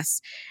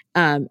class,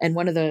 and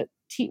one of the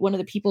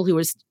people who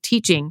was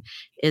teaching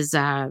is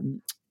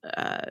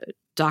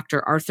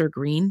Dr. Arthur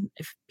Green,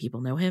 if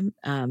people know him.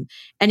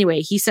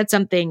 Anyway, he said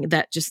something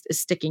that just is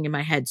sticking in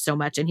my head so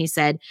much, and he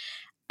said,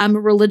 "I'm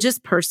a religious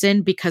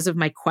person because of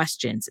my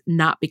questions,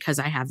 not because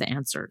I have the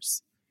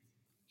answers."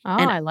 Oh,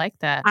 And I like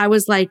that. I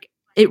was like,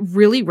 it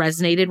really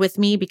resonated with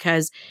me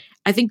because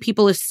I think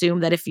people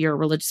assume that if you're a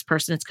religious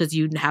person, it's because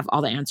you have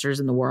all the answers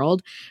in the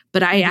world.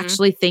 But I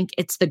actually think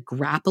it's the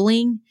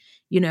grappling,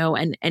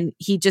 and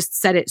he just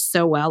said it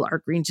so well.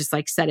 Art Green just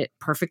like said it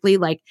perfectly.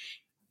 Like,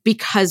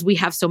 because we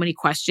have so many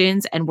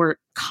questions and we're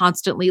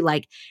constantly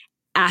like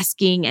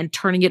asking and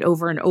turning it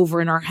over and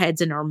over in our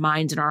heads and our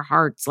minds and our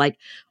hearts. Like,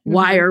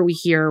 why are we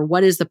here?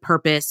 What is the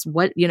purpose?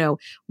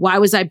 Why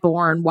was I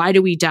born? Why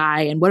do we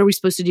die? And what are we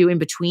supposed to do in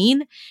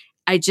between?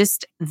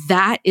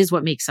 That is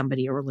what makes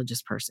somebody a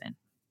religious person.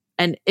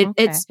 And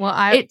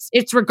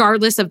it's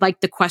regardless of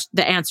like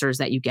the answers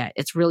that you get.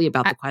 It's really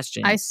about the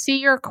question. I see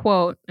your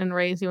quote and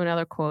raise you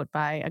another quote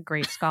by a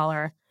great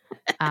scholar,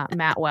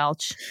 Matt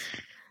Welch.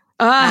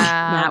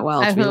 Matt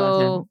Welch, we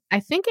love him. I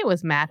think it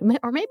was Matt,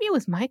 or maybe it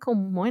was Michael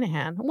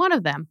Moynihan. One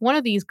of them, one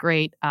of these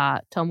great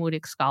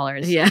Talmudic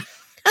scholars. Yeah.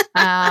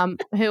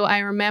 Who I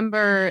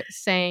remember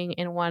saying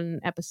in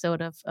one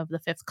episode of the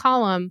Fifth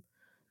Column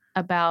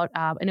about,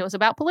 and it was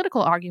about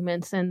political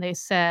arguments, and they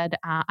said,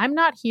 "I'm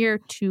not here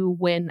to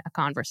win a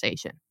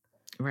conversation."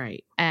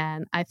 Right.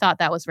 And I thought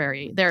that was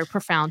very, very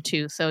profound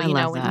too. So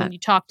when you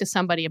talk to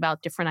somebody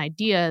about different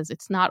ideas,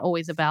 it's not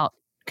always about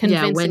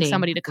convincing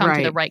somebody to come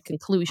to the right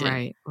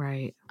conclusion.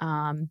 Right.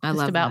 I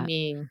love about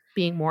being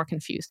more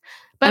confused.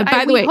 But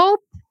by the way, hope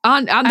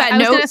on that note, I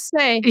was going to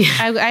say,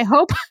 I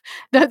hope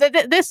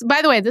this.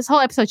 By the way, this whole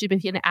episode should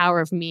be an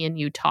hour of me and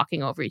you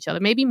talking over each other.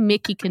 Maybe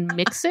Mickey can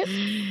mix it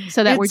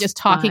so that we're just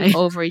talking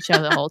over each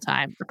other the whole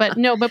time. But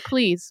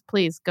please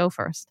go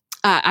first.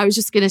 I was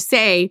just going to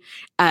say,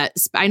 I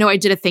know I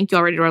did a thank you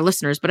already to our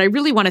listeners, but I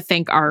really want to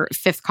thank our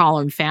Fifth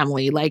Column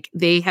family. Like,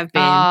 they have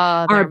been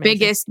our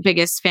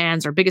biggest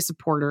fans, our biggest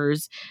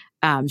supporters,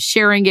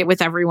 sharing it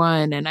with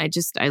everyone. And I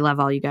love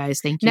all you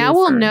guys. Thank you. Now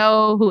we'll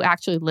know who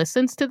actually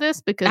listens to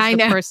this because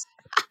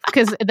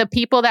because the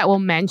people that will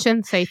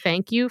mention say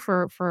thank you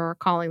for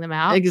calling them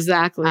out.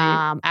 Exactly.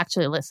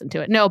 Actually listen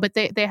to it. No, but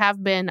they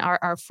have been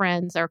our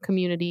friends, our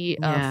community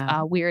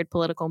of weird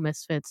political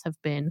misfits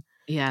have been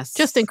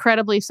just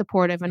incredibly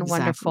supportive and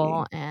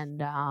wonderful.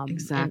 And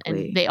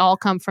and they all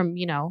come from,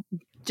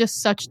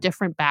 just such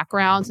different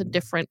backgrounds and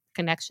different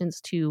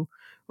connections to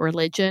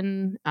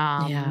religion.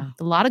 A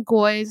lot of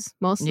goys,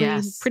 mostly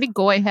pretty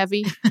goy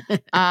heavy.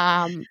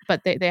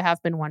 But they have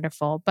been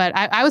wonderful. But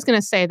I was going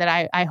to say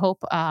that I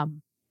hope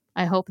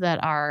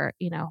that our,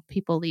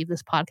 people leave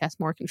this podcast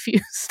more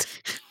confused.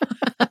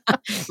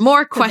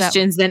 More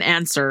questions than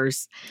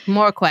answers.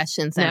 More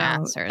questions than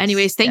answers.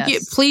 Anyways, thank you.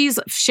 Please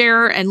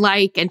share and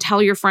like and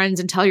tell your friends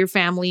and tell your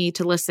family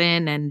to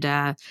listen. And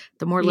the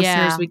more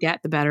listeners we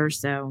get, the better.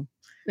 So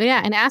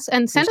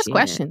and send us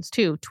questions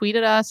too. Tweet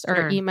at us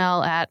or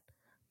email at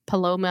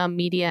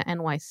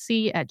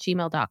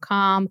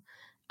palomamedianyc@gmail.com.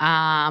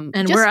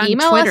 And just we're on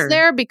email Twitter. us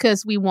there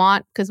because we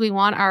want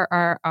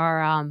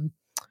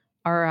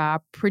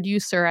our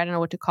producer, I don't know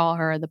what to call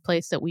her, the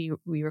place that we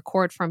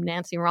record from,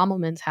 Nancy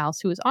Rommelman's house,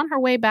 who is on her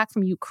way back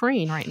from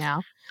Ukraine right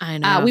now. I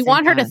know. We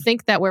want her to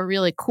think that we're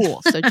really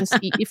cool. So just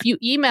if you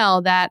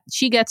email that,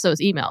 she gets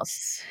those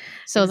emails.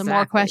 So the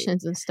more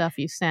questions and stuff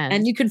you send.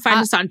 And you can find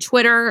us on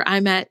Twitter.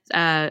 I'm at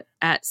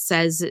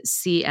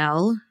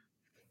sayscl.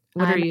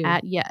 What are you?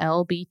 At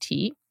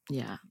YaelBT.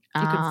 Yeah.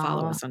 You can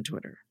follow us on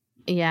Twitter.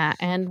 Yeah,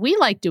 and we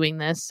like doing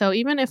this. So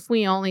even if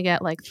we only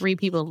get like 3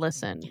 people to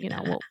listen,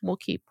 we'll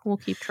keep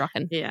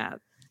trucking. Yeah.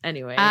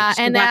 Anyway,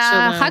 and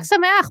Chag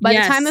Sameach. By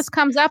the time this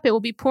comes up, it will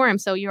be Purim,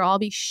 so you'll all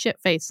be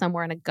shit-faced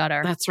somewhere in a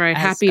gutter. That's right.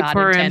 Happy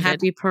Purim.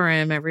 Happy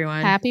Purim,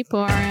 everyone. Happy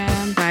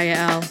Purim. Bye,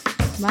 Elle.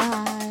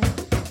 Bye.